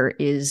whatever,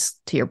 is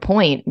to your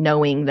point,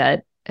 knowing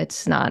that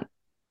it's not,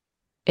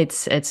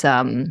 it's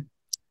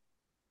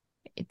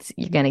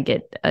you're going to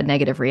get a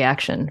negative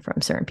reaction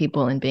from certain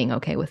people and being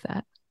okay with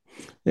that.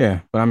 Yeah.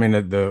 But I mean,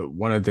 the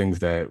one of the things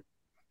that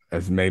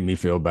has made me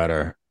feel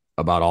better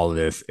about all of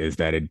this is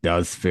that it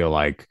does feel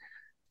like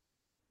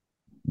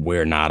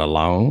we're not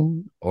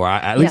alone, or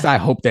at least Yeah. I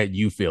hope that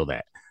you feel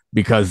that,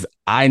 because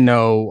I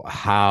know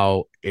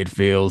how it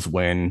feels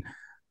when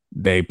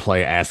they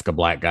play Ask a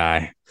Black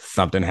Guy,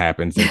 something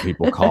happens and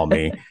people call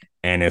me,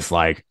 and it's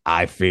like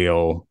I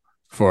feel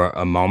for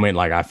a moment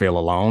like I feel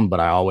alone, but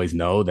I always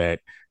know that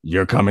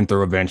you're coming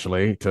through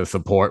eventually to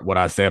support what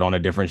I said on a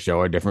different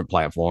show, a different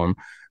platform.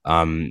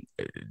 Um,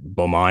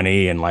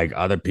 Bomani and like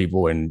other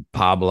people, and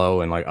Pablo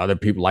and like other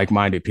people,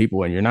 like-minded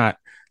people, and you're not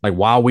like,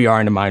 while we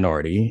are in the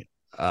minority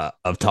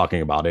of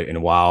talking about it,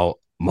 and while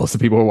most of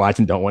the people who are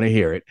watching don't want to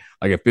hear it,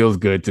 like it feels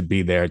good to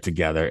be there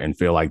together and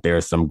feel like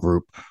there's some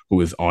group who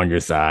is on your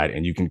side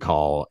and you can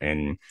call.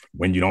 And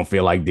when you don't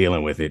feel like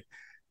dealing with it,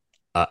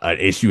 an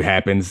issue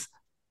happens,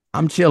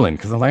 I'm chilling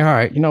because I'm like, all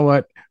right, you know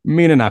what?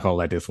 Mina not gonna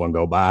let this one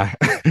go by.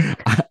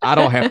 I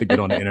don't have to get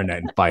on the internet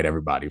and fight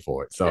everybody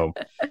for it. So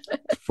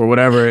for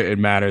whatever it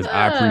matters,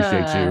 I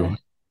appreciate Ah, you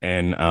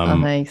and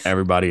oh, thanks.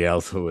 everybody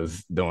else who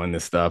is doing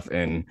this stuff.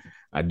 And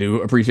I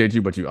do appreciate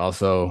you, but you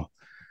also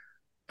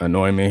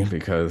annoy me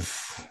because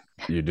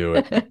you do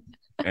it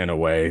in a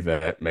way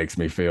that makes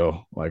me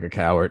feel like a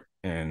coward.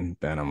 And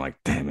then I'm like,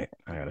 damn it,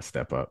 I got to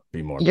step up,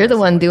 be more You're the aggressive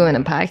one like doing a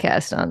Lamar.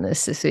 podcast on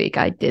this week.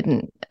 I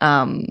didn't.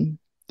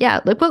 Yeah,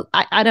 like, well,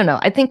 I don't know.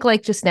 I think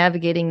like just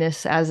navigating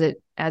this as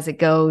it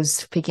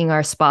goes, picking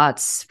our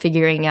spots,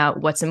 figuring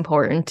out what's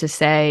important to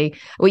say.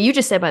 What you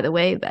just said, by the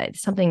way, but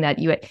something that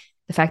you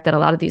the fact that a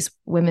lot of these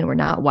women were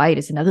not white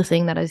is another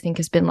thing that I think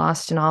has been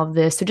lost in all of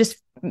this. So just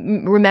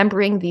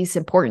remembering these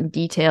important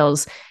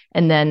details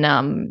and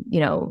then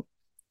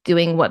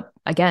doing what,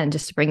 again,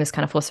 just to bring this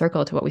kind of full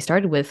circle to what we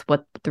started with,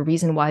 what the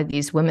reason why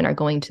these women are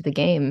going to the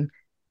game,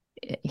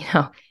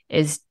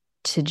 is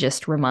to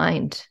just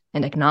remind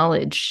and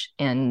acknowledge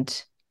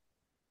and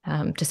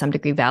to some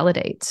degree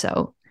validate.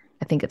 So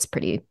I think it's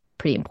pretty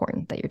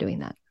important that you're doing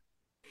that.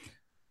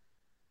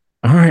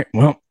 All right.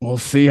 Well, we'll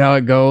see how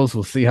it goes.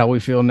 We'll see how we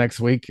feel next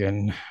week,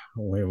 and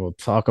we will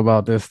talk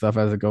about this stuff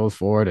as it goes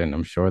forward. And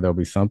I'm sure there'll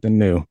be something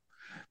new.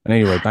 And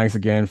anyway, thanks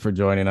again for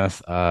joining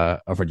us,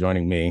 or for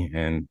joining me,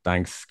 and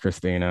thanks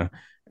Christina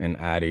and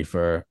Addie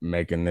for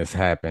making this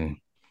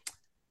happen.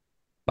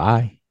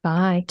 Bye.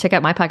 Bye. Check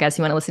out my podcast.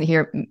 You want to listen to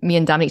hear me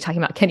and Dominique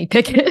talking about Kenny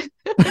Pickett.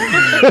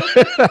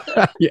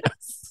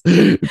 Yes.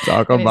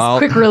 Talk about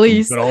quick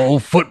release. Good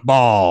old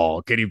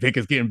football. Kenny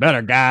Pickett's getting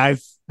better,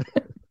 guys.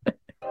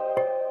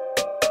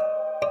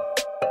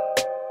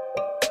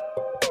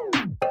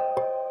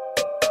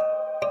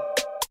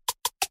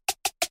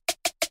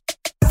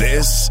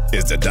 This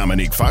is the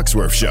Dominique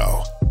Foxworth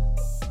Show.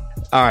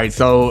 All right,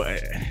 so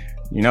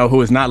you know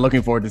who is not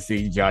looking forward to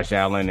see Josh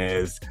Allen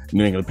is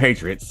New England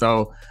Patriots.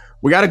 So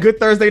we got a good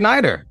Thursday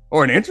nighter,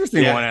 or an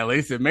interesting one at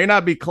least. It may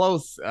not be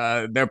close.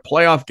 Their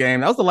playoff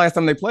game, that was the last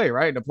time they played,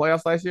 right? The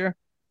playoffs last year?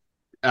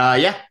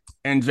 Yeah.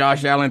 And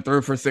Josh Allen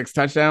threw for 6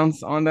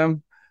 touchdowns on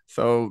them.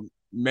 So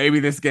maybe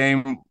this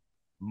game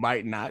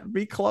might not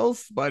be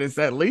close, but it's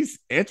at least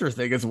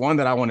interesting. It's one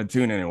that I want to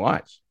tune in and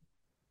watch.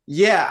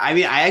 Yeah, I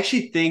mean, I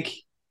actually think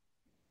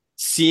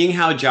seeing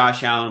how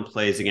Josh Allen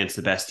plays against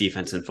the best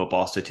defense in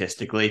football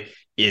statistically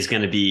is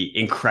going to be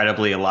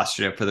incredibly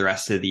illustrative for the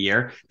rest of the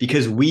year,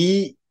 because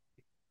we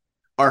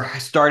are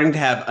starting to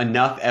have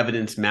enough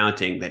evidence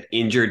mounting that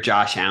injured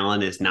Josh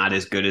Allen is not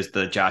as good as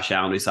the Josh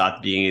Allen we saw at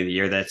the beginning of the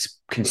year. That's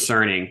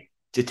concerning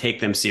to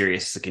take them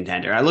serious as a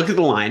contender. I look at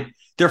the line.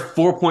 They're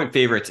 4-point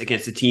favorites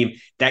against a team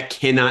that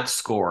cannot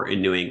score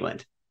in New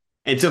England.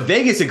 And so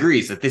Vegas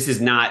agrees that this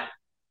is not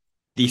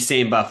the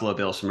same Buffalo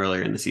Bills from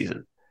earlier in the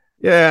season.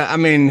 Yeah, I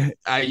mean,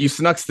 you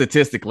snuck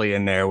statistically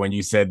in there when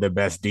you said the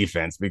best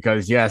defense,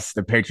 because yes,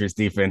 the Patriots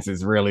defense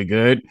is really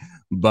good,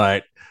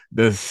 but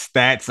the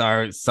stats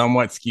are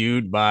somewhat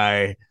skewed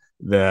by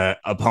the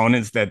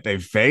opponents that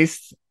they've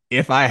faced.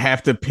 If I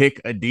have to pick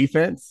a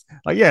defense,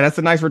 like, yeah, that's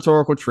a nice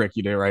rhetorical trick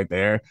you did right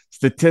there.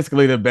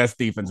 Statistically, the best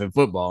defense in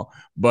football.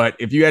 But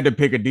if you had to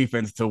pick a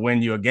defense to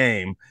win you a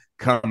game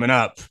coming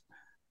up,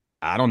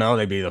 I don't know,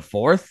 they'd be the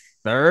fourth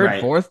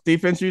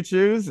defense you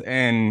choose.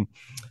 And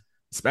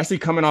especially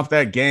coming off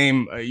that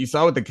game, you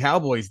saw what the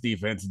Cowboys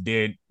defense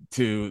did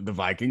to the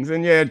Vikings.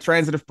 And yeah,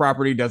 transitive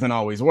property doesn't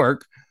always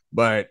work,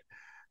 but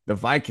the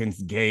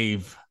Vikings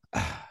gave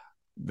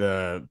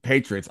the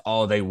Patriots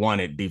all they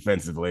wanted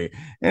defensively.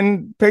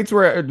 And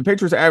the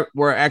Patriots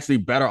were actually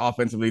better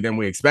offensively than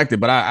we expected.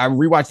 But I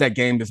rewatched that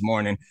game this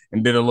morning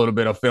and did a little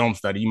bit of film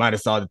study. You might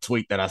have saw the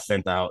tweet that I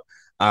sent out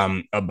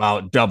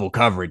about double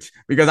coverage,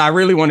 because I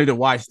really wanted to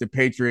watch the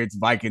Patriots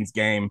Vikings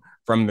game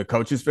from the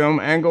coach's film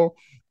angle,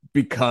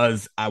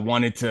 because I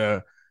wanted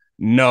to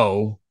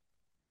know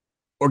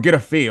or get a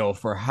feel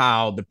for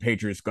how the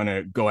Patriots going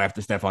to go after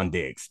Stephon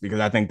Diggs,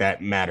 because I think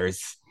that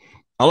matters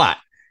a lot.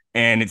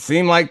 And it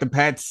seemed like the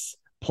Pats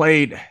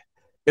it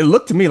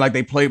looked to me like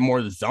they played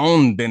more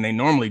zone than they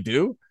normally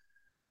do.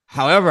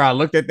 However, I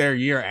looked at their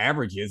year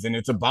averages and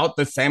it's about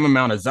the same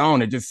amount of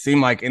zone. It just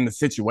seemed like in the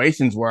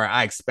situations where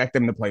I expect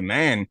them to play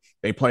man,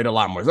 they played a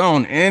lot more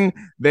zone. And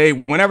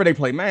whenever they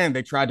play man,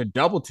 they tried to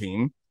double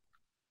team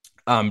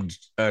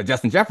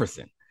Justin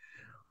Jefferson,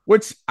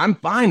 which I'm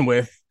fine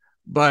with.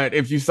 But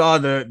if you saw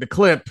the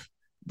clip,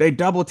 they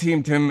double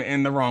teamed him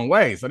in the wrong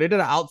way. So they did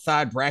an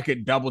outside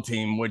bracket double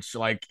team, which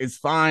like is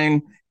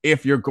fine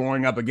if you're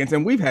going up against,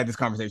 and we've had this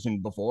conversation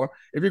before,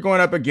 if you're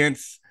going up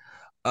against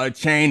a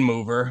chain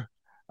mover,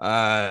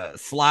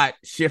 slot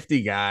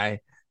shifty guy,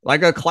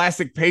 like a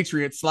classic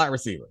Patriot slot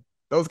receiver.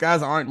 Those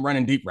guys aren't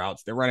running deep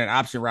routes. They're running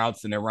option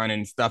routes and they're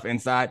running stuff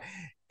inside.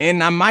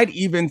 And I might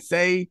even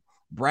say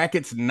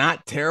bracket's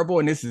not terrible.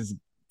 And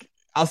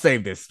I'll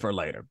save this for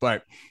later.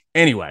 But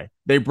anyway,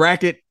 they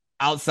bracket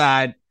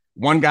outside.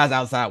 One guy's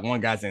outside,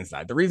 one guy's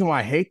inside. The reason why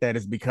I hate that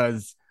is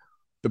because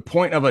the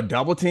point of a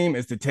double team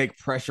is to take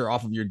pressure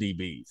off of your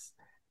DBs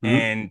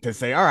and to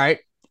say, all right,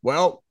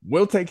 well,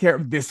 we'll take care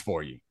of this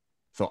for you.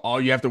 So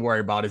all you have to worry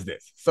about is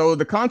this. So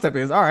the concept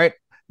is, all right,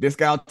 this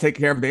guy will take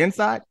care of the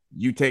inside.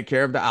 You take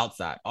care of the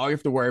outside. All you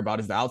have to worry about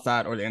is the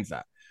outside or the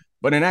inside.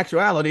 But in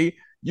actuality,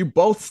 you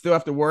both still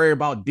have to worry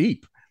about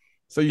deep.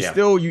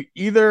 So you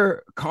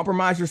either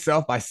compromise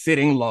yourself by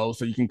sitting low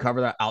so you can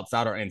cover the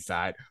outside or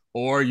inside,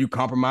 or you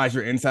compromise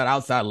your inside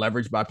outside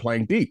leverage by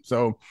playing deep.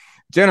 So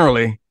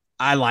generally,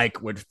 I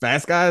like with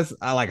fast guys,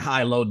 I like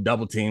high-low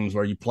double teams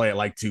where you play it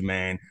like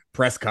two-man,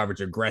 press coverage,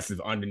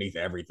 aggressive underneath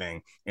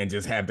everything, and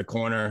just have the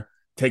corner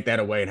take that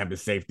away and have the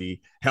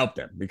safety help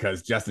them,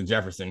 because Justin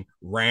Jefferson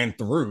ran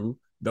through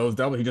those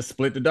double. He just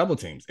split the double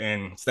teams.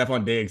 And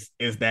Stephon Diggs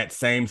is that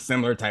same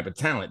similar type of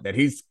talent, that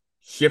he's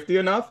shifty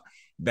enough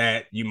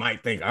that you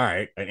might think, all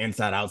right, an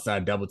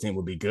inside-outside double team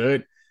would be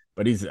good.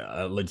 But he's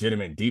a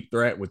legitimate deep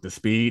threat with the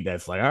speed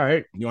that's like, all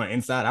right, you want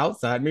inside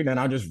outside me, then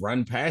I'll just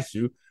run past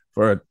you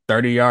for a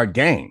 30-yard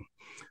gain.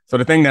 So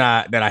the thing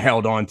that I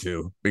held on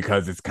to,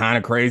 because it's kind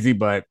of crazy,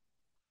 but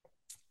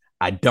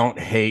I don't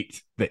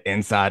hate the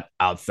inside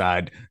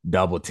outside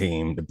double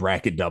team, the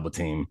bracket double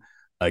team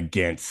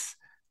against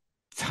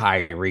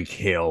Tyreek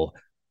Hill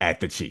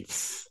at the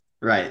Chiefs.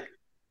 Right.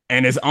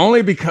 And it's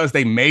only because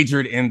they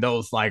majored in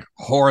those like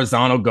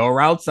horizontal go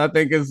routes, I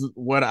think is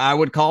what I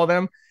would call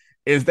them.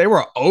 Is they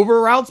were over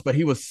routes, but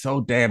he was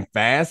so damn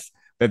fast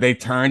that they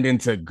turned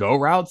into go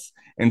routes.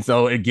 And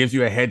so it gives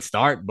you a head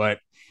start. But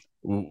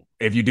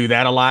if you do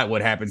that a lot,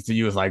 what happens to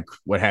you is like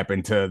what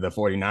happened to the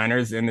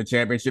 49ers in the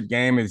championship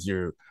game is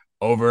you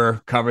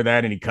over cover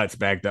that and he cuts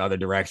back the other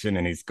direction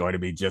and he's going to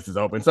be just as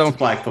open. So it's a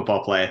flag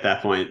football play at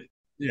that point.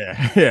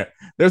 Yeah.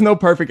 There's no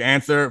perfect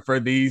answer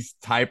for these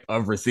type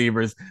of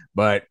receivers,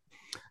 but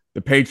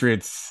the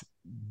Patriots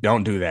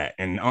don't do that.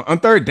 And on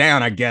third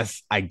down, I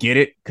guess I get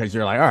it, because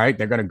you're like, all right,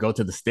 they're going to go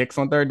to the sticks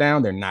on third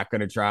down. They're not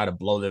going to try to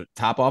blow the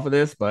top off of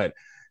this. But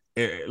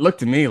it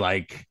looked to me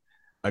like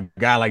a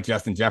guy like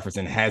Justin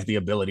Jefferson has the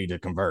ability to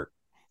convert.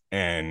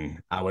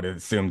 And I would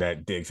assume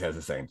that Diggs has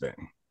the same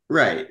thing.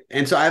 Right.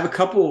 And so I have a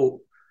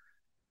couple.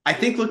 I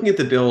think looking at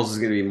the Bills is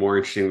going to be more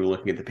interesting than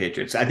looking at the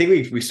Patriots. I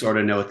think we sort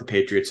of know what the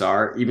Patriots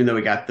are, even though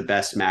we got the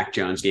best Mac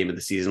Jones game of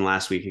the season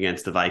last week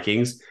against the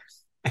Vikings.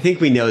 I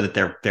think we know that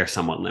they're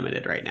somewhat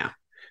limited right now.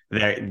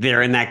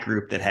 They're in that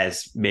group that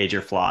has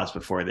major flaws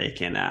before they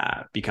can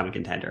become a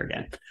contender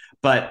again.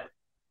 But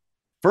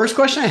first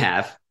question I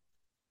have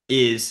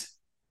is,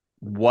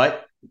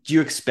 what do you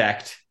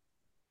expect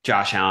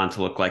Josh Allen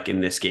to look like in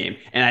this game?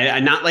 And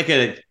I'm not like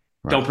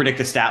don't predict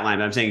the stat line,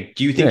 but I'm saying,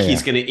 do you think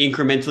he's going to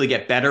incrementally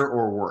get better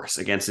or worse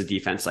against a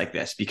defense like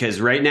this?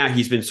 Because right now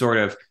he's been sort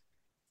of,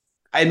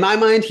 in my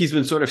mind, he's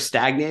been sort of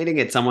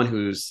stagnating at someone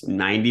who's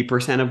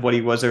 90% of what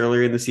he was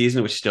earlier in the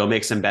season, which still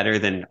makes him better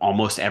than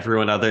almost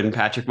everyone other than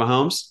Patrick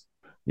Mahomes.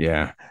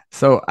 Yeah.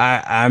 So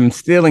I'm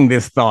stealing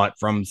this thought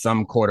from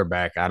some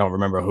quarterback. I don't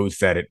remember who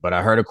said it, but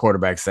I heard a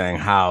quarterback saying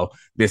how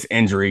this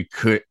injury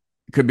could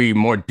be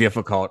more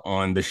difficult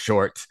on the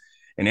short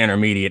and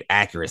intermediate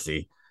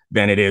accuracy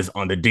than it is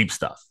on the deep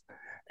stuff.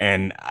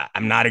 And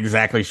I'm not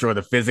exactly sure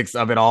the physics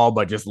of it all,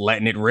 but just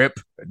letting it rip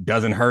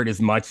doesn't hurt as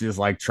much as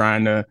like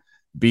trying to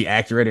be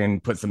accurate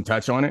and put some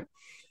touch on it.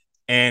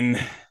 And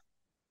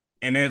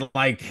it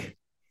like,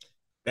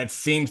 that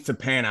seems to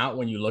pan out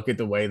when you look at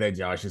the way that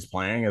Josh is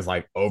playing, is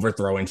like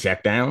overthrowing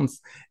checkdowns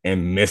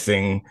and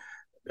missing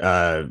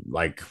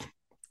like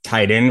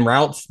tight end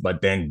routes,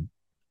 but then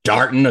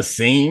darting a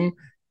seam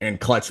in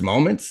clutch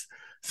moments.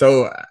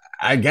 So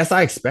I guess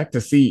I expect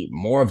to see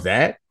more of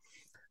that.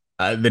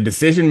 The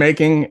decision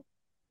making,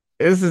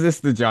 is this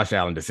the Josh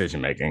Allen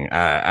decision making?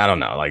 I don't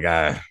know. Like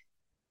I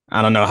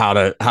don't know how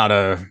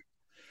to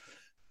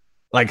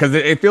like, because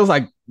it feels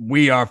like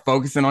we are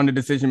focusing on the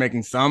decision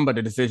making some, but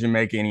the decision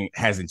making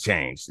hasn't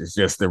changed. It's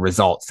just the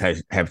results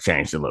have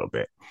changed a little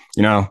bit.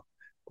 You know,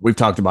 we've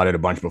talked about it a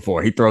bunch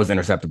before. He throws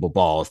interceptable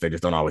balls; they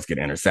just don't always get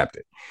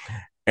intercepted.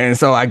 And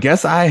so I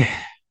guess I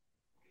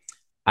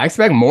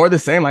expect more of the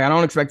same. Like I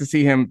don't expect to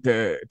see him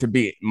to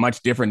be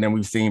much different than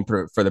we've seen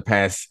for the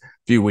past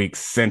few weeks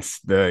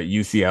since the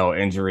UCL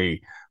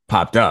injury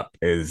popped up.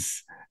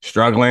 Is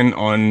struggling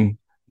on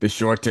the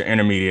short to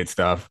intermediate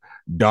stuff,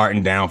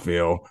 darting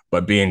downfield,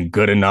 but being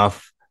good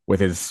enough with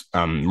his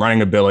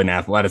running ability and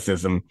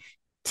athleticism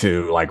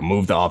to like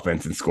move the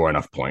offense and score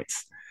enough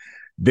points.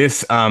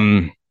 This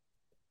the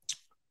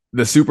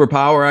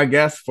superpower, I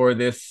guess, for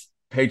this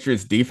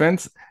Patriots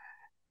defense,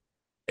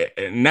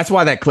 and that's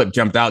why that clip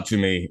jumped out to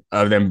me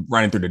of them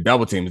running through the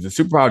double teams. The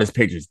superpower of this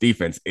Patriots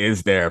defense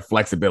is their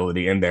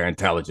flexibility and their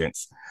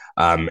intelligence,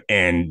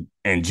 and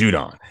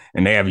Judon.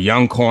 And they have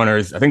young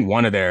corners. I think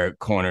one of their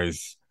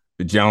corners,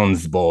 the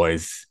Jones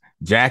boys,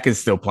 Jack is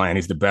still playing.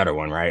 He's the better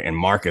one, right? And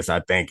Marcus, I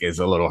think, is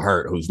a little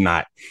hurt, who's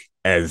not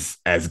as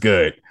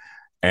good.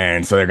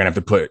 And so they're going to have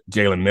to put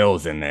Jalen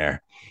Mills in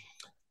there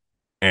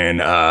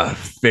and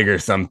figure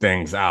some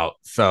things out.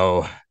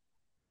 So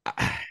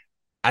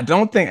I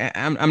don't think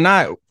I'm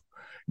not.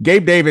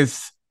 Gabe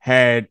Davis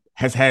has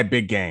had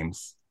big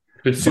games.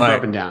 Been super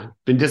up and down.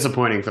 Been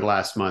disappointing for the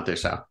last month or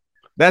so.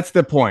 That's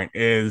the point,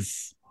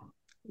 is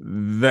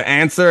the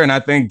answer. And I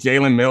think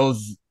Jalen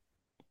Mills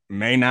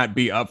may not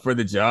be up for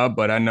the job,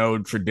 but I know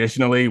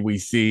traditionally we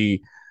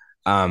see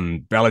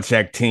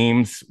Belichick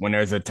teams, when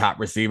there's a top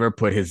receiver,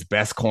 put his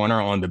best corner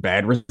on the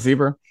bad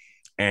receiver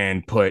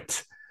and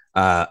put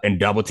and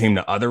double team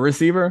the other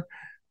receiver.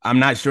 I'm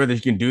not sure that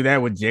you can do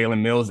that with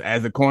Jalen Mills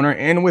as a corner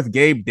and with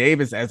Gabe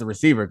Davis as a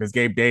receiver, because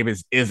Gabe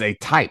Davis is a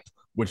type,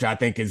 which I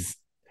think is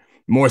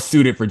more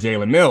suited for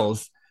Jalen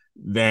Mills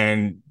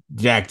than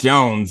Jack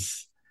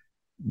Jones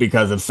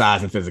because of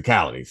size and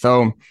physicality.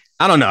 So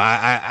I don't know.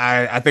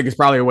 I think it's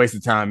probably a waste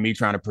of time me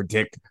trying to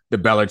predict the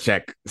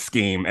Belichick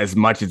scheme as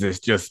much as it's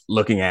just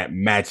looking at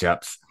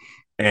matchups.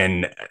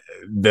 And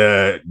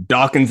the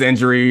Dawkins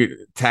injury,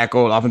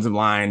 tackle, offensive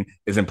line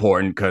is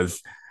important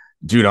because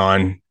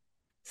Judon,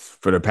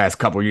 for the past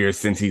couple of years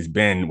since he's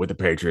been with the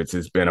Patriots,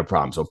 has been a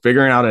problem. So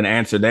figuring out an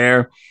answer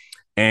there.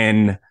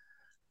 And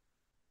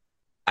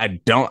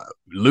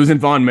losing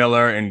Von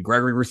Miller and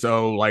Gregory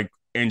Rousseau, like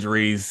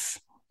injuries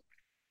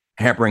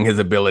hampering his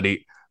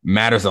ability,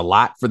 matters a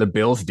lot for the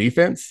Bills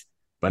defense,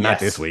 but not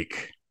this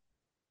week.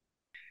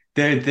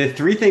 The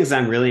three things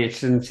I'm really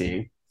interested in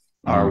seeing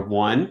are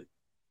one,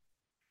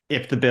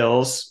 if the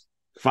Bills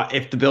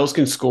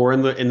can score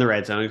in the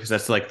red zone, because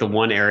that's like the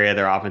one area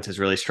their offense has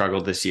really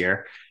struggled this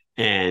year.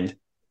 And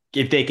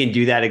if they can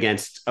do that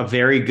against a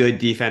very good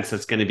defense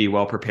that's going to be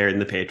well prepared in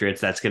the Patriots,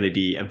 that's going to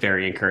be a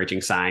very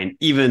encouraging sign,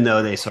 even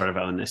though they sort of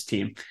own this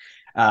team.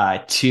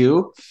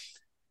 Two,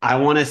 I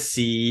want to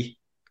see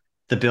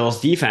the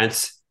Bills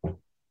defense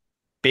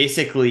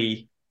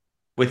basically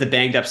with a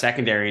banged up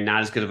secondary and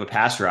not as good of a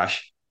pass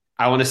rush.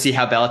 I want to see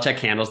how Belichick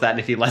handles that. And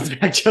if he lets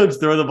Mac Jones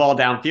throw the ball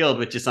downfield,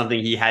 which is something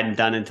he hadn't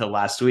done until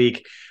last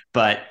week.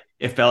 But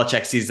if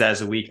Belichick sees that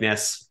as a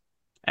weakness,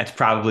 that's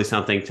probably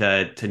something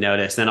to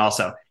notice. And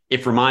also,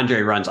 if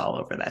Ramondre runs all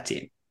over that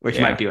team, which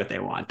might be what they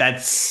want,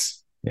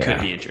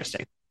 could be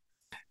interesting.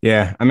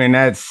 Yeah, I mean,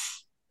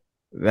 that's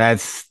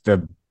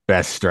the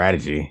best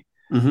strategy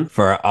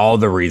for all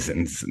the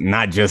reasons,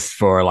 not just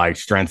for like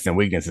strengths and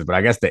weaknesses, but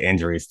I guess the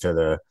injuries to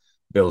the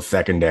Bills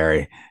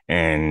secondary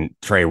and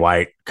Trey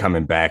White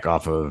coming back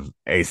off of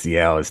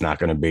ACL is not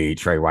going to be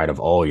Trey White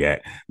of old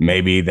yet.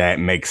 Maybe that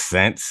makes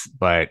sense,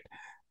 but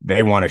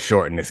they want to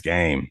shorten this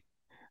game.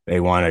 They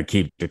want to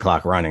keep the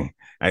clock running.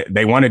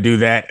 They want to do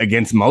that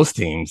against most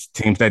teams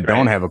that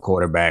don't have a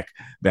quarterback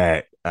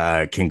that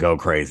can go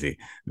crazy.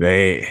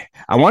 I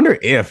wonder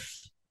if,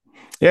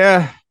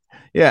 I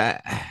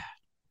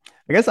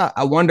guess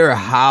I wonder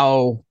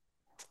how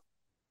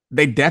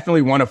they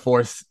definitely want to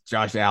force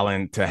Josh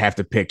Allen to have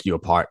to pick you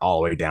apart all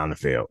the way down the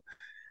field.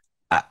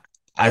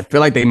 I feel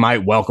like they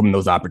might welcome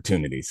those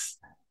opportunities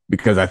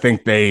because I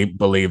think they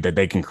believe that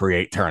they can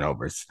create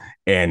turnovers.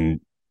 And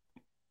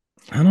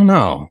I don't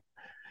know.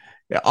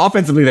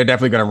 Offensively, they're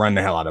definitely going to run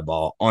the hell out of the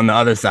ball. On the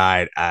other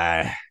side,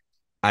 I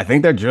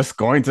think they're just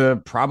going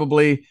to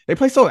probably – they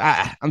play so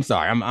 – I'm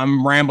sorry.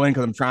 I'm rambling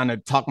because I'm trying to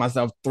talk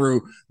myself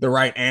through the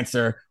right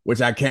answer, which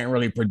I can't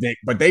really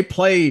predict. But they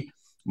play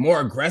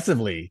more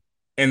aggressively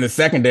in the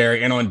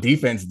secondary and on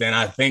defense than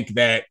I think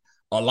that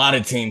a lot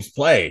of teams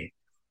play.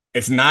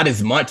 It's not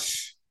as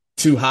much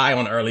too high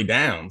on early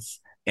downs.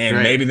 And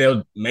maybe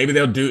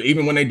they'll do –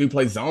 even when they do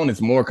play zone,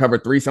 it's more cover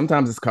 3.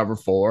 Sometimes it's cover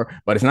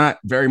 4, but it's not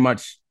very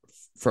much –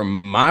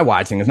 from my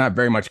watching, it's not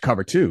very much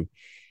cover 2,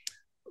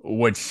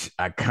 which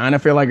I kind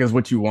of feel like is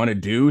what you want to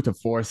do to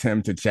force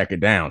him to check it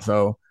down.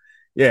 So,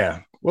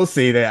 yeah, we'll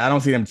see that. I don't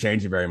see them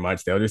changing very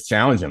much. They'll just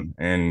challenge him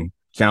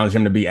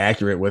to be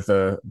accurate with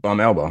a bum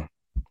elbow.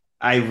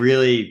 I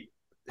really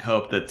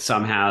hope that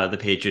somehow the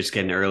Patriots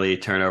get an early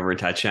turnover and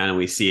touchdown and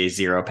we see a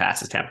 0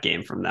 pass attempt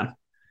game from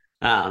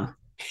them.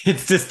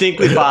 It's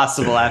distinctly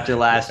possible after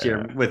last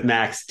year with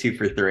Max 2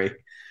 for 3.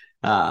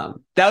 That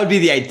would be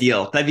the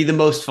ideal. That'd be the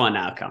most fun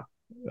outcome.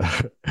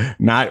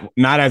 Not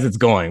as it's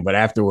going, but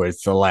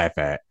afterwards to laugh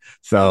at.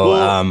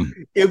 So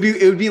it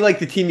would be like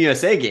the Team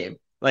USA game.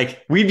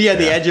 Like we'd be on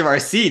the edge of our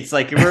seats.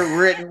 Like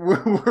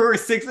we're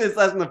 6 minutes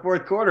left in the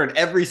fourth quarter, and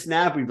every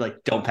snap we'd be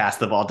like, "Don't pass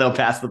the ball! Don't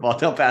pass the ball!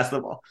 Don't pass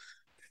the ball!"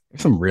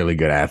 There's some really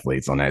good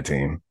athletes on that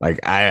team.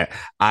 Like I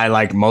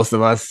like most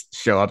of us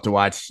show up to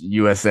watch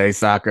USA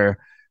soccer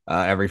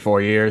every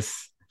 4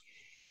 years,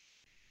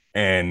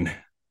 and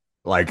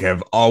like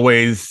have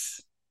always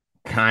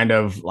kind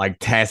of like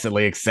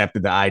tacitly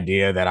accepted the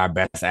idea that our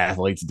best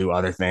athletes do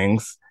other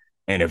things.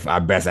 And if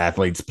our best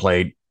athletes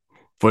played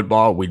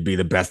football, we'd be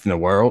the best in the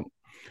world.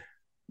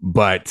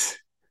 But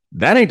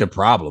that ain't the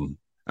problem.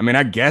 I mean,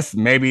 I guess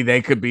maybe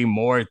they could be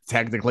more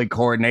technically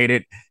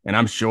coordinated. And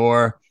I'm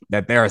sure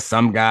that there are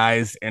some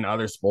guys in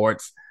other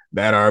sports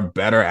that are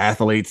better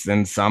athletes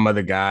than some of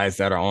the guys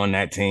that are on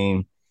that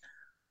team.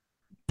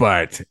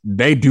 But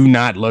they do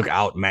not look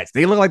outmatched.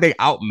 They look like they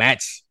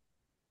outmatch.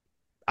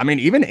 I mean,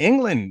 even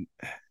England,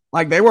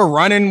 like they were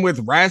running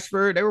with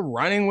Rashford. They were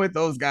running with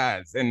those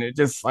guys. And it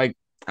just like,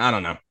 I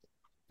don't know.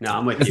 No,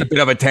 I'm with you. It's a bit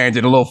of a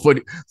tangent, a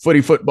little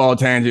footy football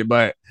tangent.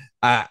 But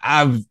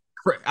I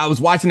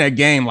was watching that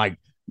game like,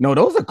 no,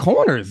 those are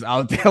corners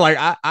out there. Like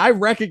I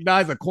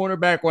recognize a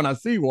cornerback when I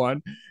see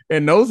one.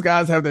 And those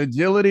guys have the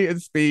agility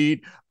and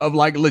speed of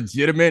like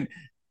legitimate.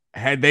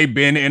 Had they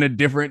been in a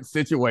different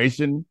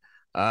situation,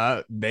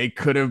 they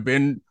could have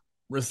been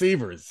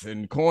receivers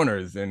and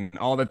corners and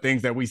all the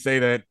things that we say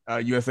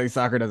that USA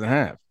soccer doesn't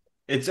have.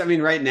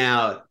 Right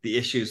now the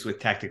issues with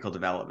technical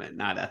development,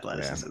 not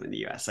athleticism in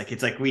the US. Like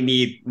it's like we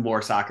need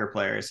more soccer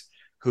players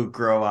who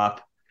grow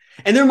up,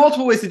 and there are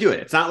multiple ways to do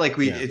it. It's not like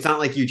it's not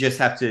like you just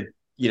have to,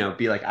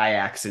 be like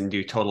Ajax and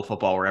do total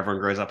football where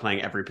everyone grows up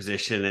playing every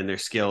position and they're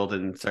skilled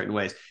in certain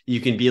ways. You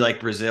can be like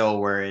Brazil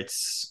where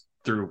it's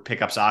through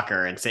pickup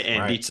soccer and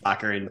beach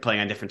soccer and playing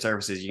on different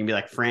surfaces. You can be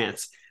like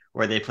France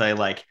where they play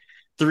like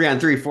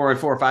 3-on-3,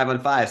 4-on-4,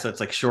 5-on-5. So it's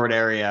like short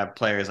area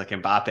players like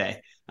Mbappe.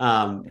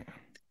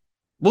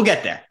 We'll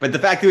get there. But the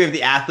fact that we have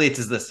the athletes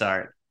is the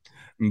start.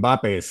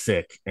 Mbappe is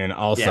sick. And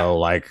also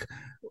like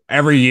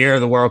every year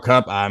the World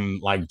Cup, I'm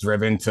like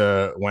driven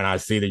to, when I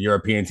see the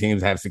European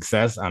teams have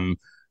success, I'm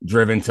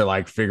driven to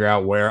like figure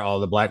out where all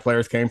the black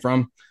players came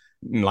from.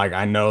 Like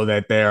I know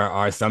that there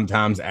are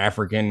sometimes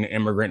African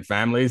immigrant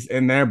families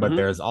in there, but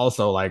there's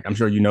also like, I'm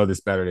sure you know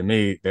this better than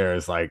me,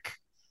 there's like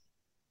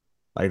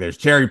there's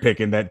cherry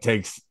picking that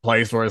takes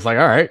place where it's like,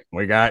 all right,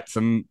 we got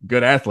some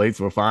good athletes,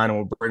 we're fine, and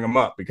we'll bring them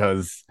up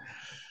because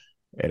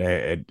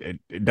it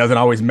doesn't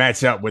always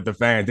match up with the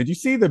fans. Did you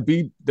see the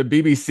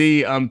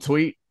BBC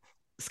tweet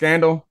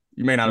scandal?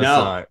 You may not have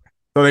saw it.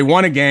 So they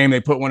won a game. They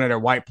put one of their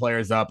white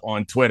players up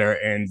on Twitter,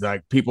 and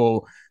like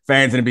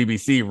fans in the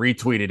BBC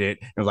retweeted it.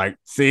 It was like,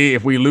 see,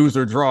 if we lose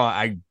or draw,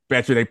 I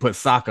bet you they put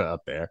Saka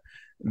up there.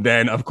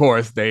 Then, of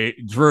course, they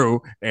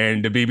drew,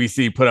 and the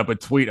BBC put up a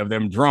tweet of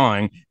them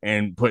drawing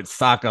and put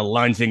Saka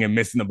lunging and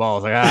missing the ball.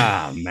 It's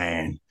like,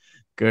 man,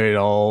 good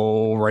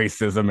old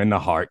racism in the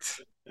heart.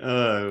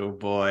 Oh,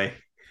 boy.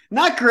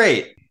 Not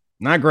great.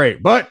 Not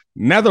great, but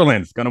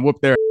Netherlands going to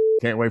whoop their.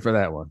 Can't wait for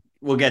that one.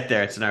 We'll get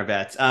there. It's in our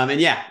bets. At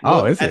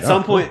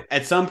some point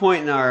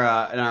in our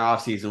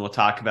offseason, we'll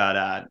talk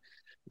about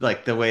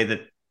like the way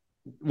that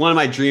one of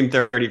my dream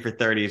 30 for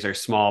 30s or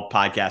small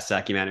podcast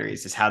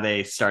documentaries is how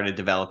they started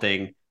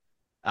developing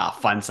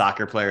fun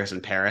soccer players in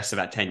Paris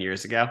about 10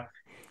 years ago.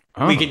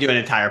 We could do an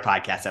entire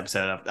podcast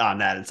episode on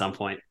that at some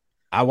point.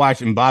 I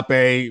watched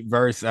Mbappe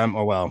versus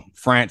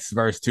France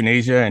versus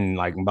Tunisia, and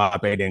like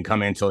Mbappe didn't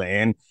come in until the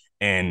end.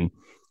 And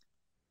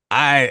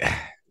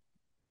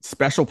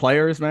special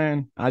players,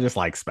 man. I just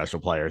like special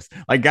players.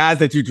 Like guys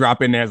that you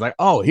drop in there is like,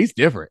 oh, he's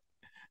different.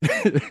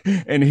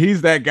 And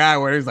he's that guy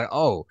where he's like,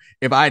 oh,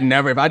 if I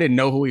didn't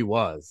know who he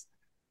was,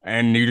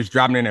 and you just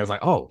drop him in there, it's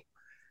like, oh,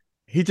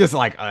 he's just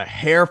like a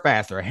hair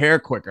faster, a hair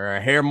quicker,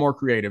 a hair more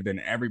creative than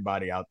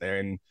everybody out there.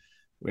 And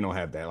we don't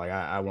have that. Like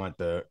I want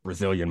the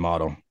Brazilian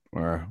model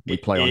where we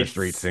play on the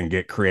streets and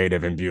get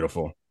creative and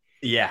beautiful.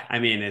 Yeah, I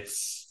mean,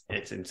 it's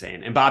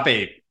insane.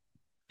 Mbappe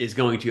is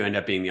going to end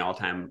up being the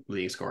all-time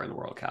leading scorer in the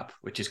World Cup,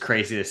 which is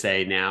crazy to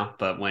say now,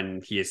 but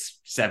when he has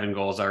 7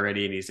 goals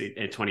already and he's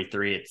at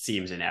 23, it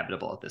seems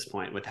inevitable at this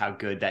point with how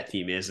good that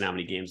team is and how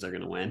many games they're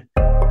going to win.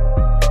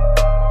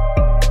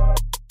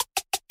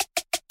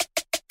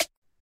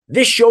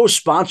 This show is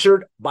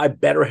sponsored by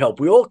BetterHelp.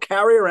 We all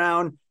carry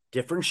around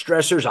different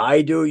stressors.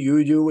 I do,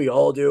 you do, we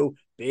all do,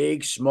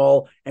 big,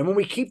 small. And when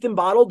we keep them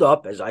bottled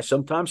up, as I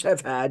sometimes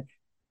have had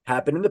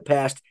happen in the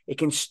past, it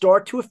can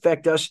start to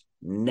affect us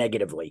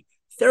negatively.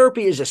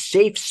 Therapy is a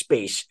safe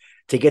space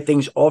to get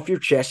things off your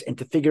chest and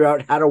to figure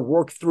out how to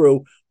work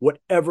through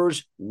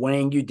whatever's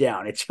weighing you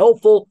down. It's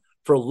helpful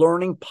for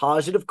learning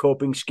positive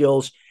coping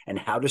skills and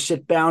how to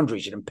set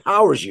boundaries. It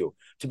empowers you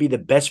to be the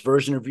best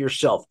version of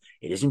yourself.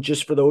 It isn't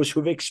just for those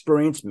who've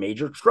experienced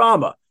major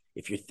trauma.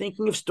 If you're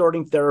thinking of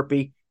starting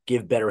therapy,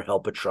 give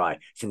BetterHelp a try.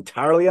 It's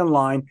entirely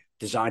online,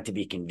 designed to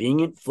be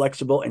convenient,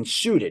 flexible, and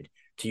suited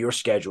to your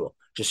schedule.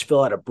 Just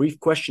fill out a brief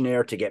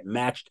questionnaire to get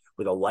matched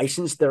with a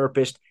licensed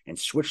therapist and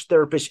switch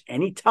therapists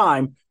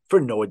anytime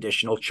for no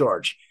additional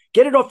charge.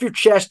 Get it off your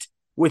chest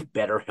with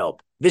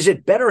BetterHelp.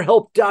 Visit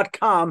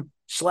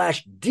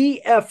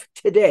BetterHelp.com/DF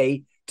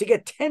today to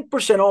get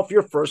 10% off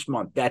your first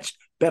month. That's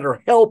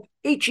BetterHelp,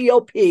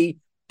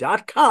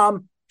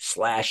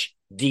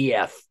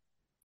 HELP.com/DF.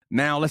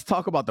 Now let's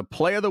talk about the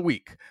play of the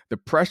week. The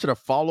pressure to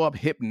follow up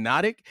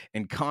Hypnotic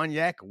and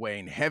Cognac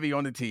weighing heavy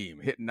on the team.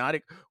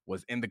 Hypnotic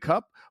was in the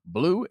cup,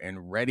 blue,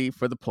 and ready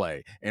for the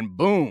play. And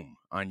boom,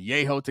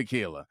 Añejo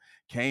Tequila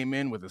came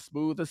in with a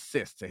smooth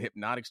assist to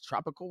Hypnotic's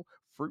tropical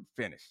fruit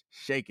finish.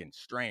 Shaken,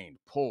 strained,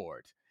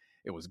 poured.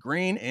 It was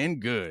green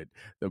and good.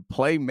 The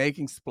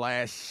playmaking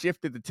splash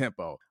shifted the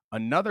tempo.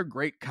 Another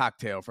great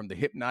cocktail from the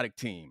Hypnotic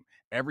team.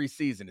 Every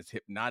season is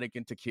Hypnotic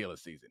and Tequila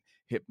season.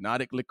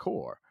 Hypnotic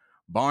Liqueur.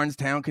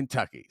 Barnstown,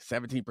 Kentucky.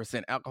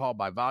 17% alcohol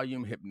by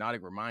volume.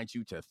 Hypnotic reminds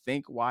you to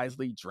think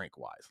wisely, drink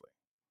wisely.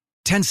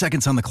 10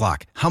 seconds on the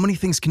clock. How many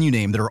things can you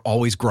name that are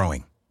always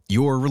growing?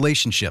 Your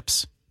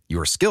relationships,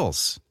 your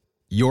skills,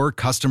 your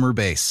customer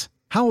base.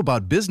 How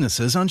about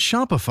businesses on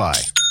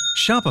Shopify?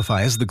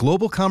 Shopify is the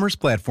global commerce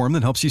platform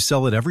that helps you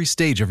sell at every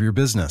stage of your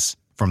business.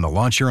 From the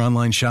launch your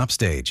online shop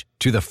stage,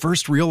 to the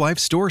first real-life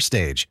store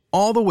stage,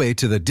 all the way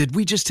to the did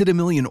we just hit a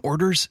million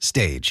orders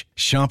stage.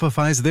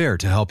 Shopify's there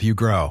to help you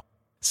grow.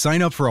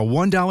 Sign up for a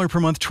 $1 per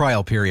month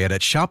trial period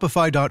at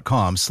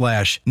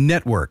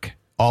shopify.com/network,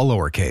 all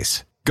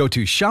lowercase. Go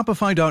to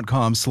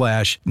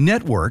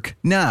shopify.com/network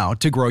now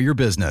to grow your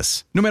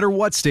business, no matter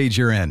what stage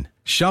you're in.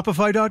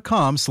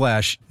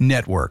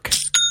 Shopify.com/network.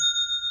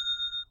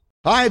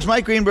 Hi, it's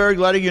Mike Greenberg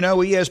letting you know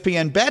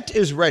ESPN Bet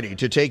is ready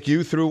to take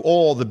you through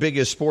all the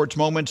biggest sports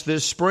moments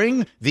this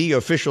spring. The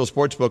official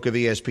sportsbook of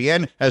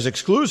ESPN has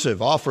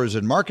exclusive offers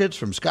and markets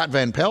from Scott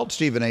Van Pelt,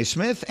 Stephen A.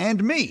 Smith,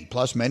 and me,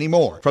 plus many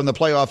more. From the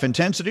playoff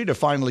intensity to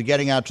finally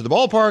getting out to the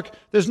ballpark,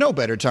 there's no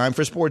better time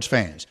for sports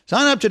fans.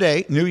 Sign up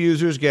today. New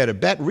users get a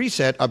bet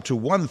reset up to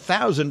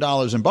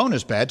 $1,000 in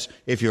bonus bets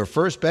if your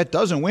first bet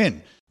doesn't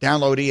win.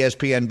 Download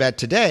ESPN Bet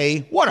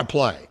today. What a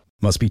play.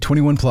 Must be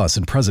 21 plus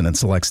and present in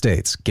select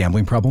states.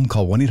 Gambling problem?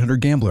 Call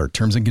 1-800-GAMBLER.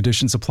 Terms and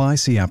conditions apply.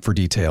 See app for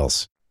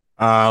details.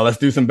 Let's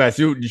do some bets.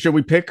 Should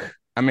we pick?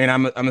 I mean,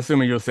 I'm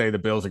assuming you'll say the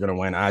Bills are going to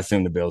win. I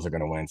assume the Bills are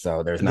going to win.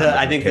 So there's not.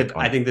 I think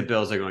the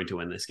Bills are going to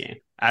win this game.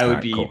 I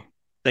would be cool.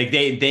 Like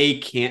they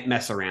can't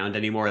mess around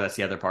anymore. That's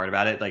the other part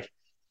about it. Like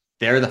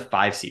they're the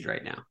 5 seed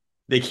right now.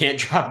 They can't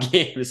drop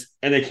games,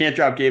 and they can't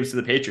drop games to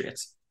the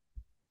Patriots.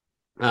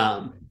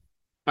 All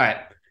right.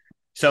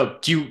 So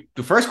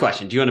the first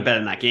question, do you want to bet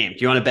in that game? Do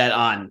you want to bet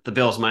on the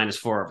Bills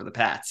 -4 over the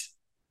Pats?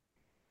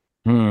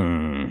 They're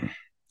going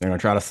to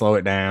try to slow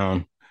it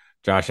down.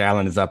 Josh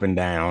Allen is up and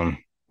down,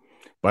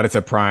 but it's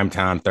a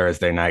primetime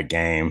Thursday night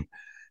game.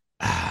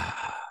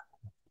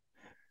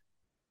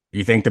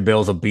 You think the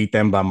Bills will beat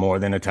them by more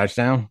than a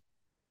touchdown?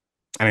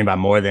 I mean, by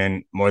more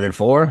than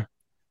 4?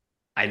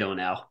 I don't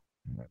know.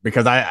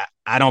 Because I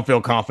don't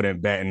feel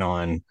confident betting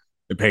on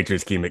the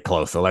Patriots keep it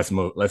close. So let's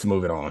move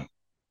it on.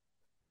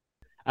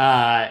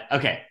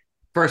 Okay.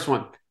 First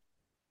one.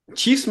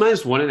 Chiefs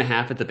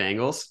 -1.5 at the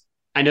Bengals.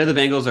 I know the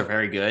Bengals are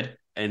very good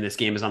and this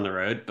game is on the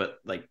road, but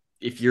like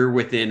if you're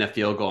within a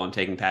field goal, I'm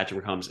taking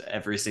Patrick Mahomes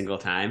every single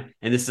time.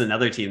 And this is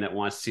another team that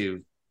wants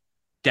to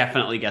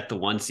definitely get the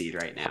 1 seed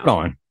right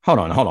now. Hold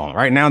on.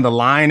 Right now the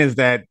line is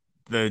that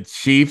the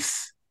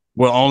Chiefs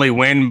will only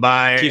win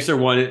by Chiefs are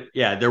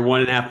they're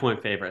 1.5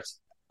 point favorites.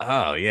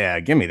 Oh yeah,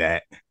 give me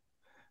that.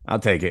 I'll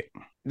take it.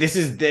 That's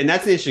an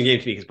interesting game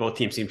to me because both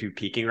teams seem to be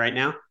peaking right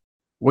now.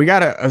 We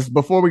gotta,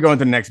 before we go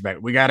into the next bet,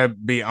 we gotta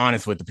be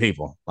honest with the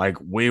people. Like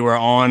we were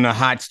on a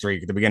hot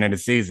streak at the beginning of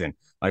the season.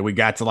 Like we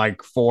got to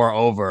like 4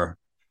 over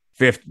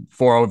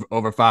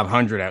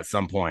 500 at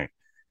some point.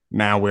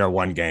 Now we are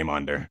 1 game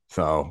under,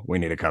 so we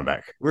need to come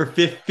back. We're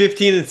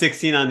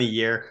 15-16 on the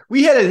year.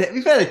 We've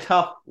had a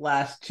tough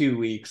last 2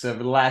 weeks.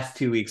 Over the last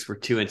 2 weeks, we're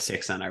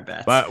 2-6 on our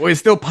bets. But we're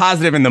still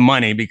positive in the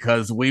money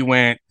because we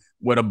went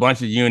with a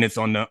bunch of units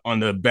on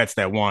the bets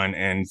that won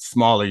and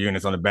smaller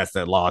units on the bets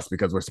that lost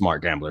because we're smart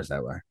gamblers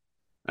that way.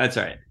 That's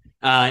right.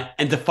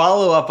 And to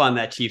follow up on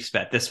that Chiefs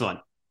bet, this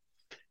one,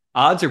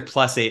 odds are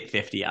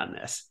 +850 on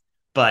this,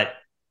 but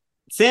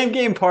same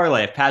game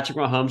parlay. If Patrick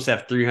Mahomes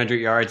have 300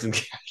 yards and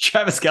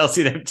Travis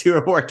Kelce to have 2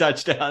 or more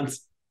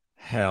touchdowns.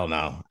 Hell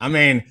no. I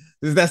mean,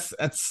 that's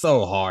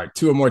so hard.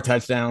 2 or more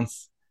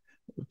touchdowns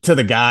to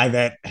the guy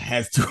that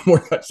has 2 or more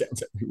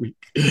touchdowns every week.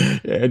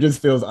 Yeah, it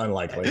just feels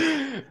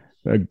unlikely.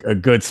 A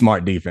good,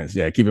 smart defense.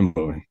 Yeah, keep it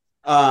moving.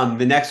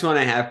 The next one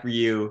I have for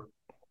you,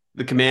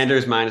 the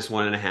Commanders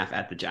 -1.5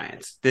 at the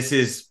Giants. This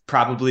is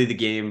probably the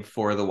game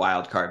for the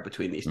wild card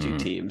between these two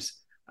teams.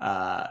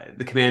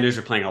 The Commanders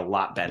are playing a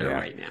lot better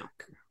right now,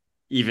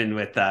 even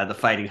with the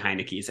fighting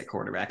Heineke's at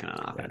quarterback and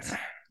on offense.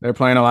 They're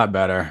playing a lot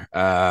better.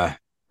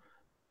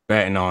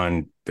 Betting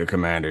on the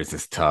Commanders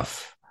is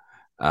tough.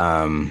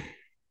 I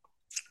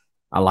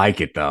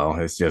like it, though.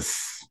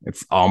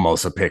 It's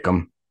almost a pick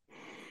 'em.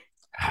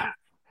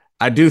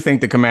 I do think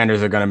the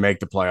Commanders are going to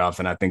make the playoffs,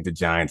 and I think the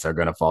Giants are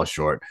going to fall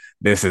short.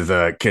 This is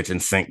a kitchen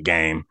sink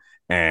game,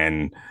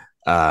 and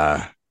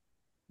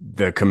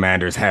the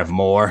Commanders have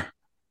more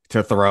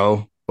to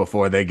throw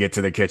before they get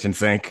to the kitchen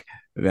sink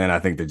than I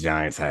think the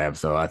Giants have.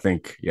 So I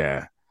think,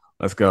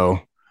 let's go.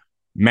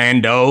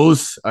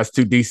 Mandos, us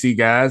 2 DC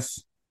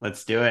guys.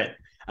 Let's do it.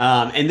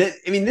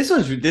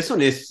 This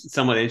one is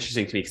somewhat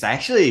interesting to me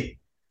because the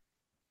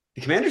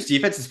Commanders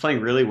defense is playing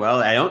really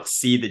well. I don't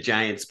see the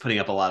Giants putting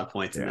up a lot of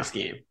points in this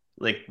game.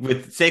 Like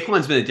with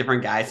Saquon's been a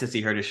different guy since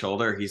he hurt his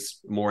shoulder. He's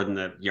more than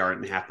 1.5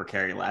 yards per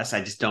carry less.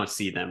 I just don't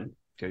see them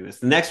doing this.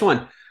 The next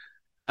one,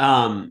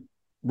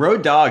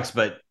 road dogs,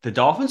 but the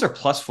Dolphins are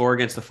 +4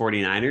 against the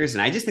 49ers,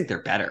 and I just think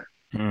they're better.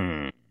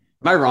 Am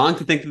I wrong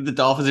to think that the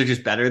Dolphins are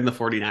just better than the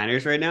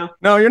 49ers right now?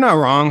 No, you're not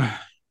wrong.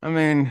 I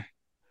mean,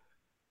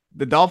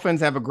 the Dolphins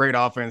have a great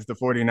offense. The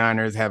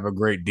 49ers have a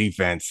great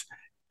defense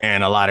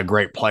and a lot of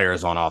great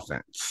players on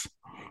offense.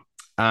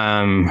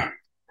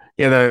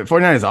 The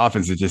 49ers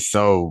offense is just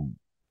so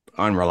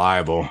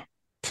unreliable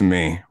to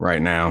me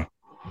right now.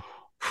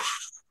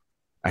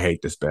 I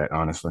hate this bet,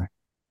 honestly.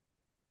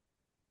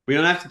 We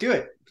don't have to do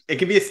it. It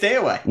could be a stay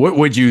away. What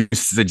would you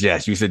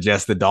suggest? You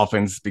suggest the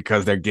Dolphins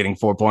because they're getting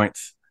 4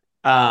 points?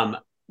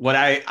 What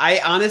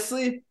I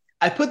honestly,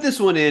 I put this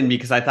one in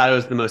because I thought it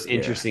was the most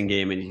interesting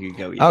game and you could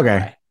go either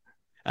way.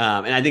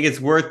 And I think it's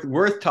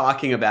worth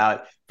talking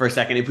about for a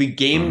second. If we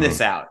game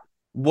this out,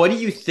 what do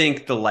you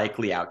think the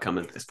likely outcome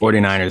of this game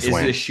 49ers is?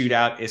 Win. Is it a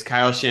shootout? Is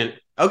Kyle Shanahan?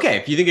 Okay,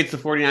 if you think it's the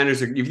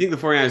 49ers, if you think the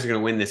 49ers are going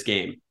to win this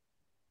game,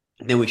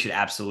 then we should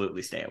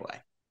absolutely stay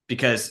away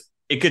because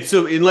it could.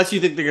 So unless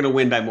you think they're going to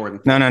win by more than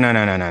 4. No.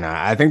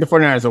 I think the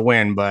 49ers will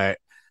win, but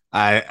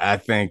I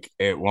think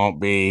it won't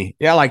be.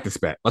 Yeah, I like this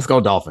bet. Let's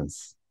go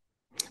Dolphins.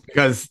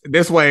 Because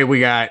this way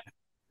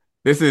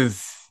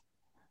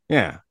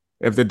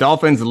if the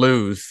Dolphins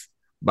lose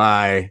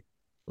by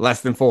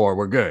less than 4,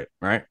 we're good,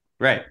 right?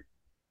 Right.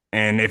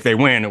 And if they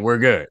win, we're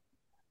good.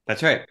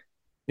 That's right.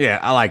 Yeah,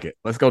 I like it.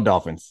 Let's go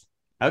Dolphins.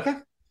 Okay.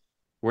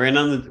 We're in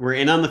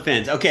on the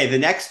Fins. Okay, the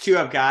next two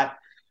I've got.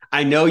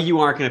 I know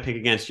you aren't going to pick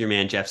against your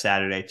man Jeff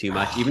Saturday too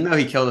much, even though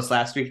he killed us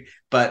last week,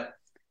 but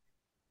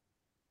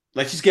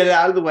let's just get it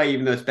out of the way,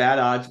 even though it's bad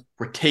odds.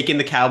 We're taking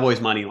the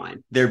Cowboys money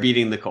line. They're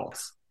beating the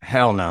Colts.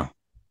 Hell no.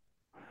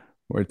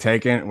 We're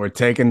taking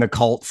the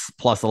Colts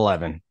plus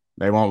 11.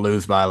 They won't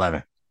lose by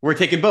 11. We're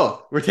taking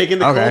both. We're taking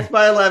the Colts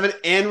by 11,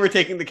 and we're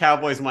taking the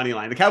Cowboys money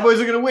line. The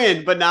Cowboys are going to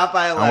win, but not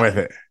by 11. I'm with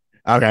it.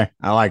 Okay,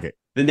 I like it.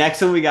 The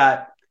next one we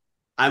got,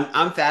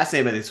 I'm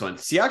fascinated by this one.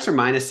 Seahawks are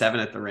 -7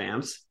 at the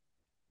Rams.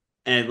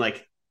 And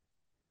like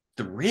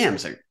the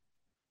Rams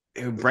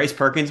Bryce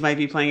Perkins might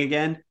be playing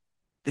again.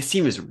 This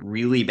team is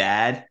really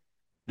bad.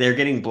 They're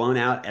getting blown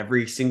out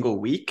every single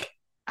week.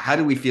 How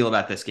do we feel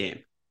about this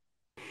game?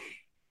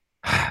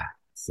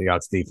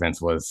 Seahawks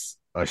defense was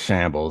a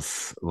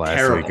shambles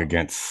last week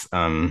against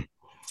the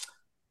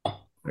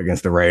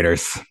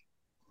Raiders.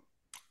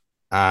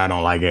 I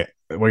don't like it.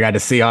 We got the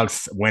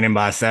Seahawks winning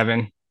by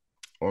 7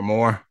 or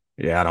more.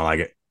 Yeah, I don't like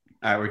it.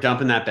 All right, we're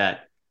dumping that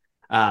bet.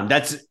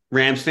 That's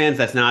Rams fans.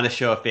 That's not a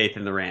show of faith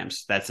in the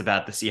Rams. That's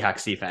about the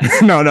Seahawks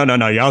defense. No.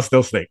 Y'all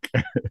still stink.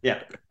 Yeah.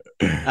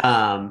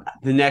 The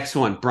next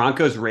one,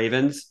 Broncos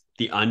Ravens,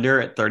 the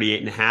under at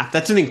 38.5.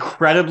 That's an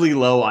incredibly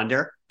low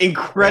under.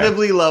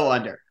 Low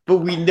under. But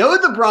we know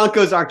the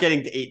Broncos aren't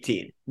getting to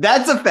 18.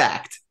 That's a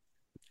fact.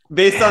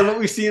 Based on what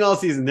we've seen all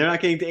season, they're not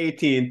getting to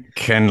 18.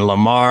 Can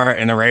Lamar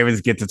and the Ravens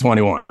get to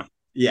 21?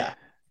 Yeah.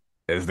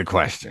 Is the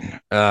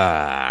question.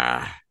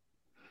 Yeah,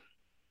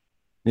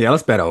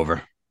 let's bet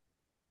over.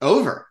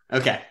 Over.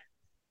 Okay.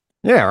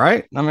 Yeah,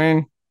 right? I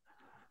mean,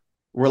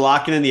 we're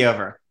locking in the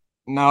over.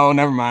 No,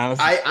 never mind.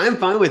 I'm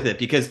fine with it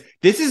because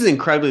this is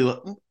incredibly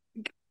low.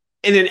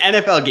 In an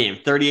NFL game,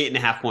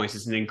 38.5 points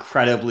is an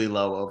incredibly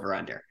low over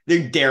under.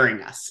 They're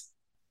daring us.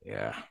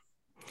 Yeah.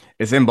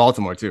 It's in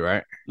Baltimore too,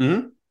 right?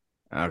 Mm-hmm.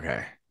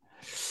 Okay.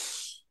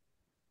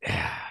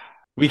 Yeah.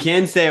 We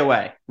can stay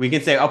away. We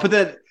can say, I'll put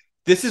that.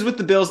 This is with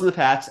the Bills and the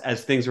Pats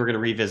as things we're going to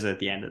revisit at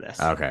the end of this.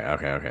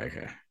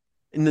 Okay.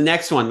 And the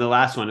next one, the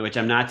last one, which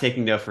I'm not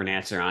taking no for an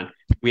answer on.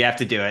 We have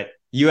to do it.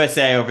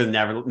 USA over the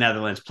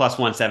Netherlands plus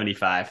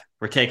 175.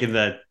 We're taking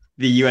the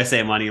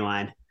USA money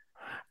line.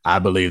 I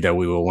believe that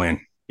we will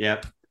win.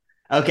 Yep.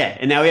 Okay.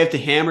 And now we have to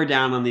hammer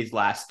down on these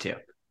last two.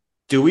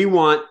 Do we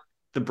want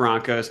the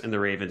Broncos and the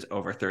Ravens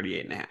over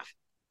 38.5?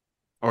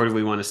 Or do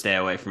we want to stay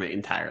away from it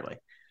entirely?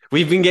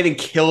 We've been getting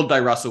killed by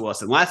Russell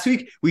Wilson. Last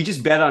week, we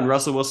just bet on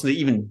Russell Wilson to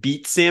even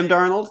beat Sam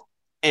Darnold,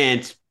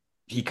 and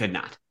he could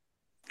not.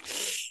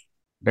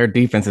 Their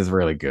defense is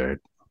really good.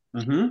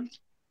 Mm-hmm.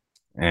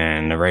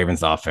 And the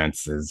Ravens'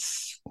 offense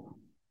is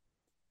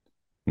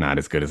not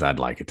as good as I'd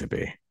like it to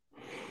be.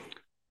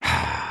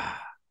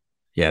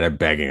 Yeah, they're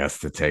begging us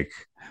to take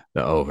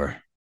the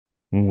over.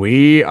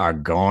 We are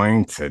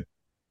going to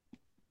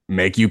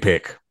make you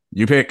pick.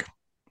 You pick.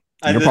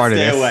 You're part of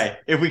this. Stay away.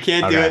 If we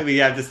can't do it, we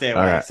have to stay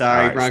away. Right.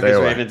 Sorry, Broncos,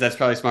 Ravens. That's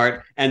probably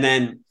smart. And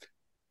then,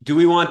 do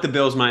we want the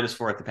Bills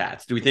 -4 at the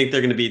Pats? Do we think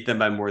they're going to beat them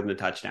by more than a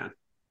touchdown?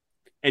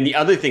 And the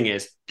other thing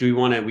is,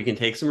 we can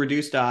take some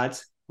reduced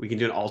odds. We can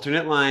do an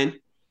alternate line.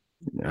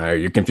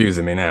 You're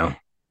confusing me now.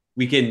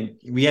 We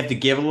have to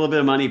give a little bit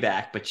of money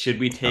back, but should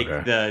we take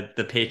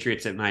the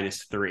Patriots at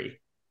 -3?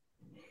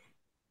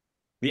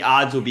 The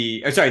odds will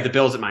be, the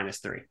Bills at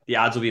 -3. The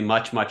odds will be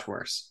much, much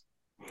worse.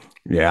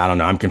 Yeah, I don't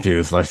know. I'm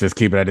confused. Let's just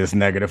keep it at this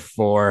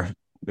 -4,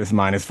 this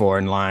 -4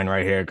 in line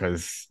right here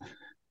because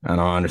I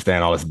don't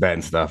understand all this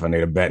betting stuff. I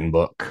need a betting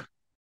book.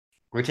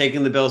 We're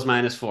taking the Bills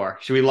 -4.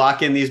 Should we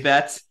lock in these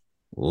bets?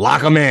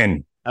 Lock them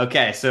in.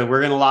 Okay, so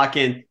we're going to lock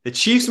in the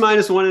Chiefs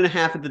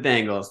 -1.5 at the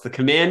Bengals, the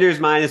Commanders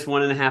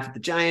 -1.5 at the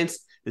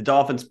Giants, the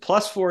Dolphins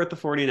 +4 at the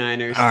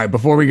 49ers. All right,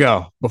 before we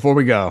go.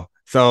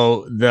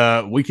 So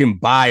we can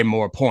buy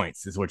more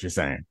points is what you're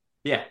saying.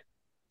 Yeah.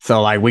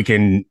 So like we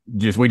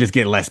just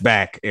get less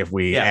back if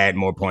we add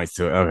more points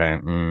to it. Okay.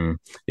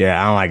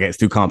 Yeah, I don't like it. It's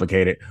too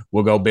complicated.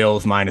 We'll go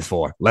Bills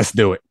 -4. Let's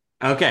do it.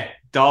 Okay.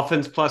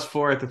 Dolphins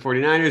 +4 at the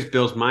 49ers,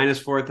 Bills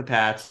 -4 at the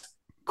Pats,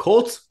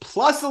 Colts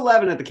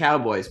 +11 at the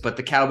Cowboys, but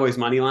the Cowboys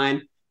money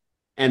line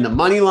and the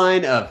money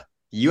line of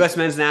U.S.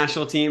 men's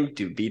national team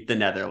to beat the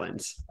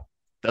Netherlands.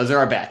 Those are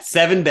our bets.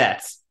 7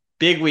 bets.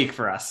 Big week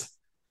for us.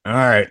 All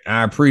right.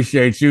 I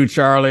appreciate you,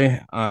 Charlie.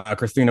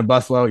 Christina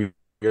Buswell,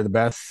 you're the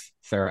best.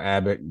 Sarah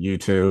Abbott, you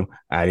too.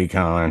 Adi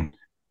Khan,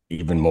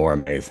 even more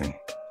amazing.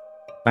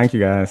 Thank you,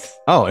 guys.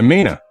 Oh, and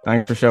Mina.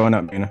 Thanks for showing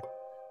up, Mina.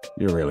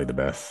 You're really the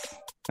best.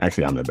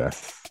 Actually, I'm the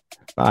best.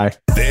 Bye.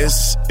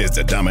 This is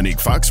the Dominique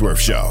Foxworth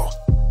Show.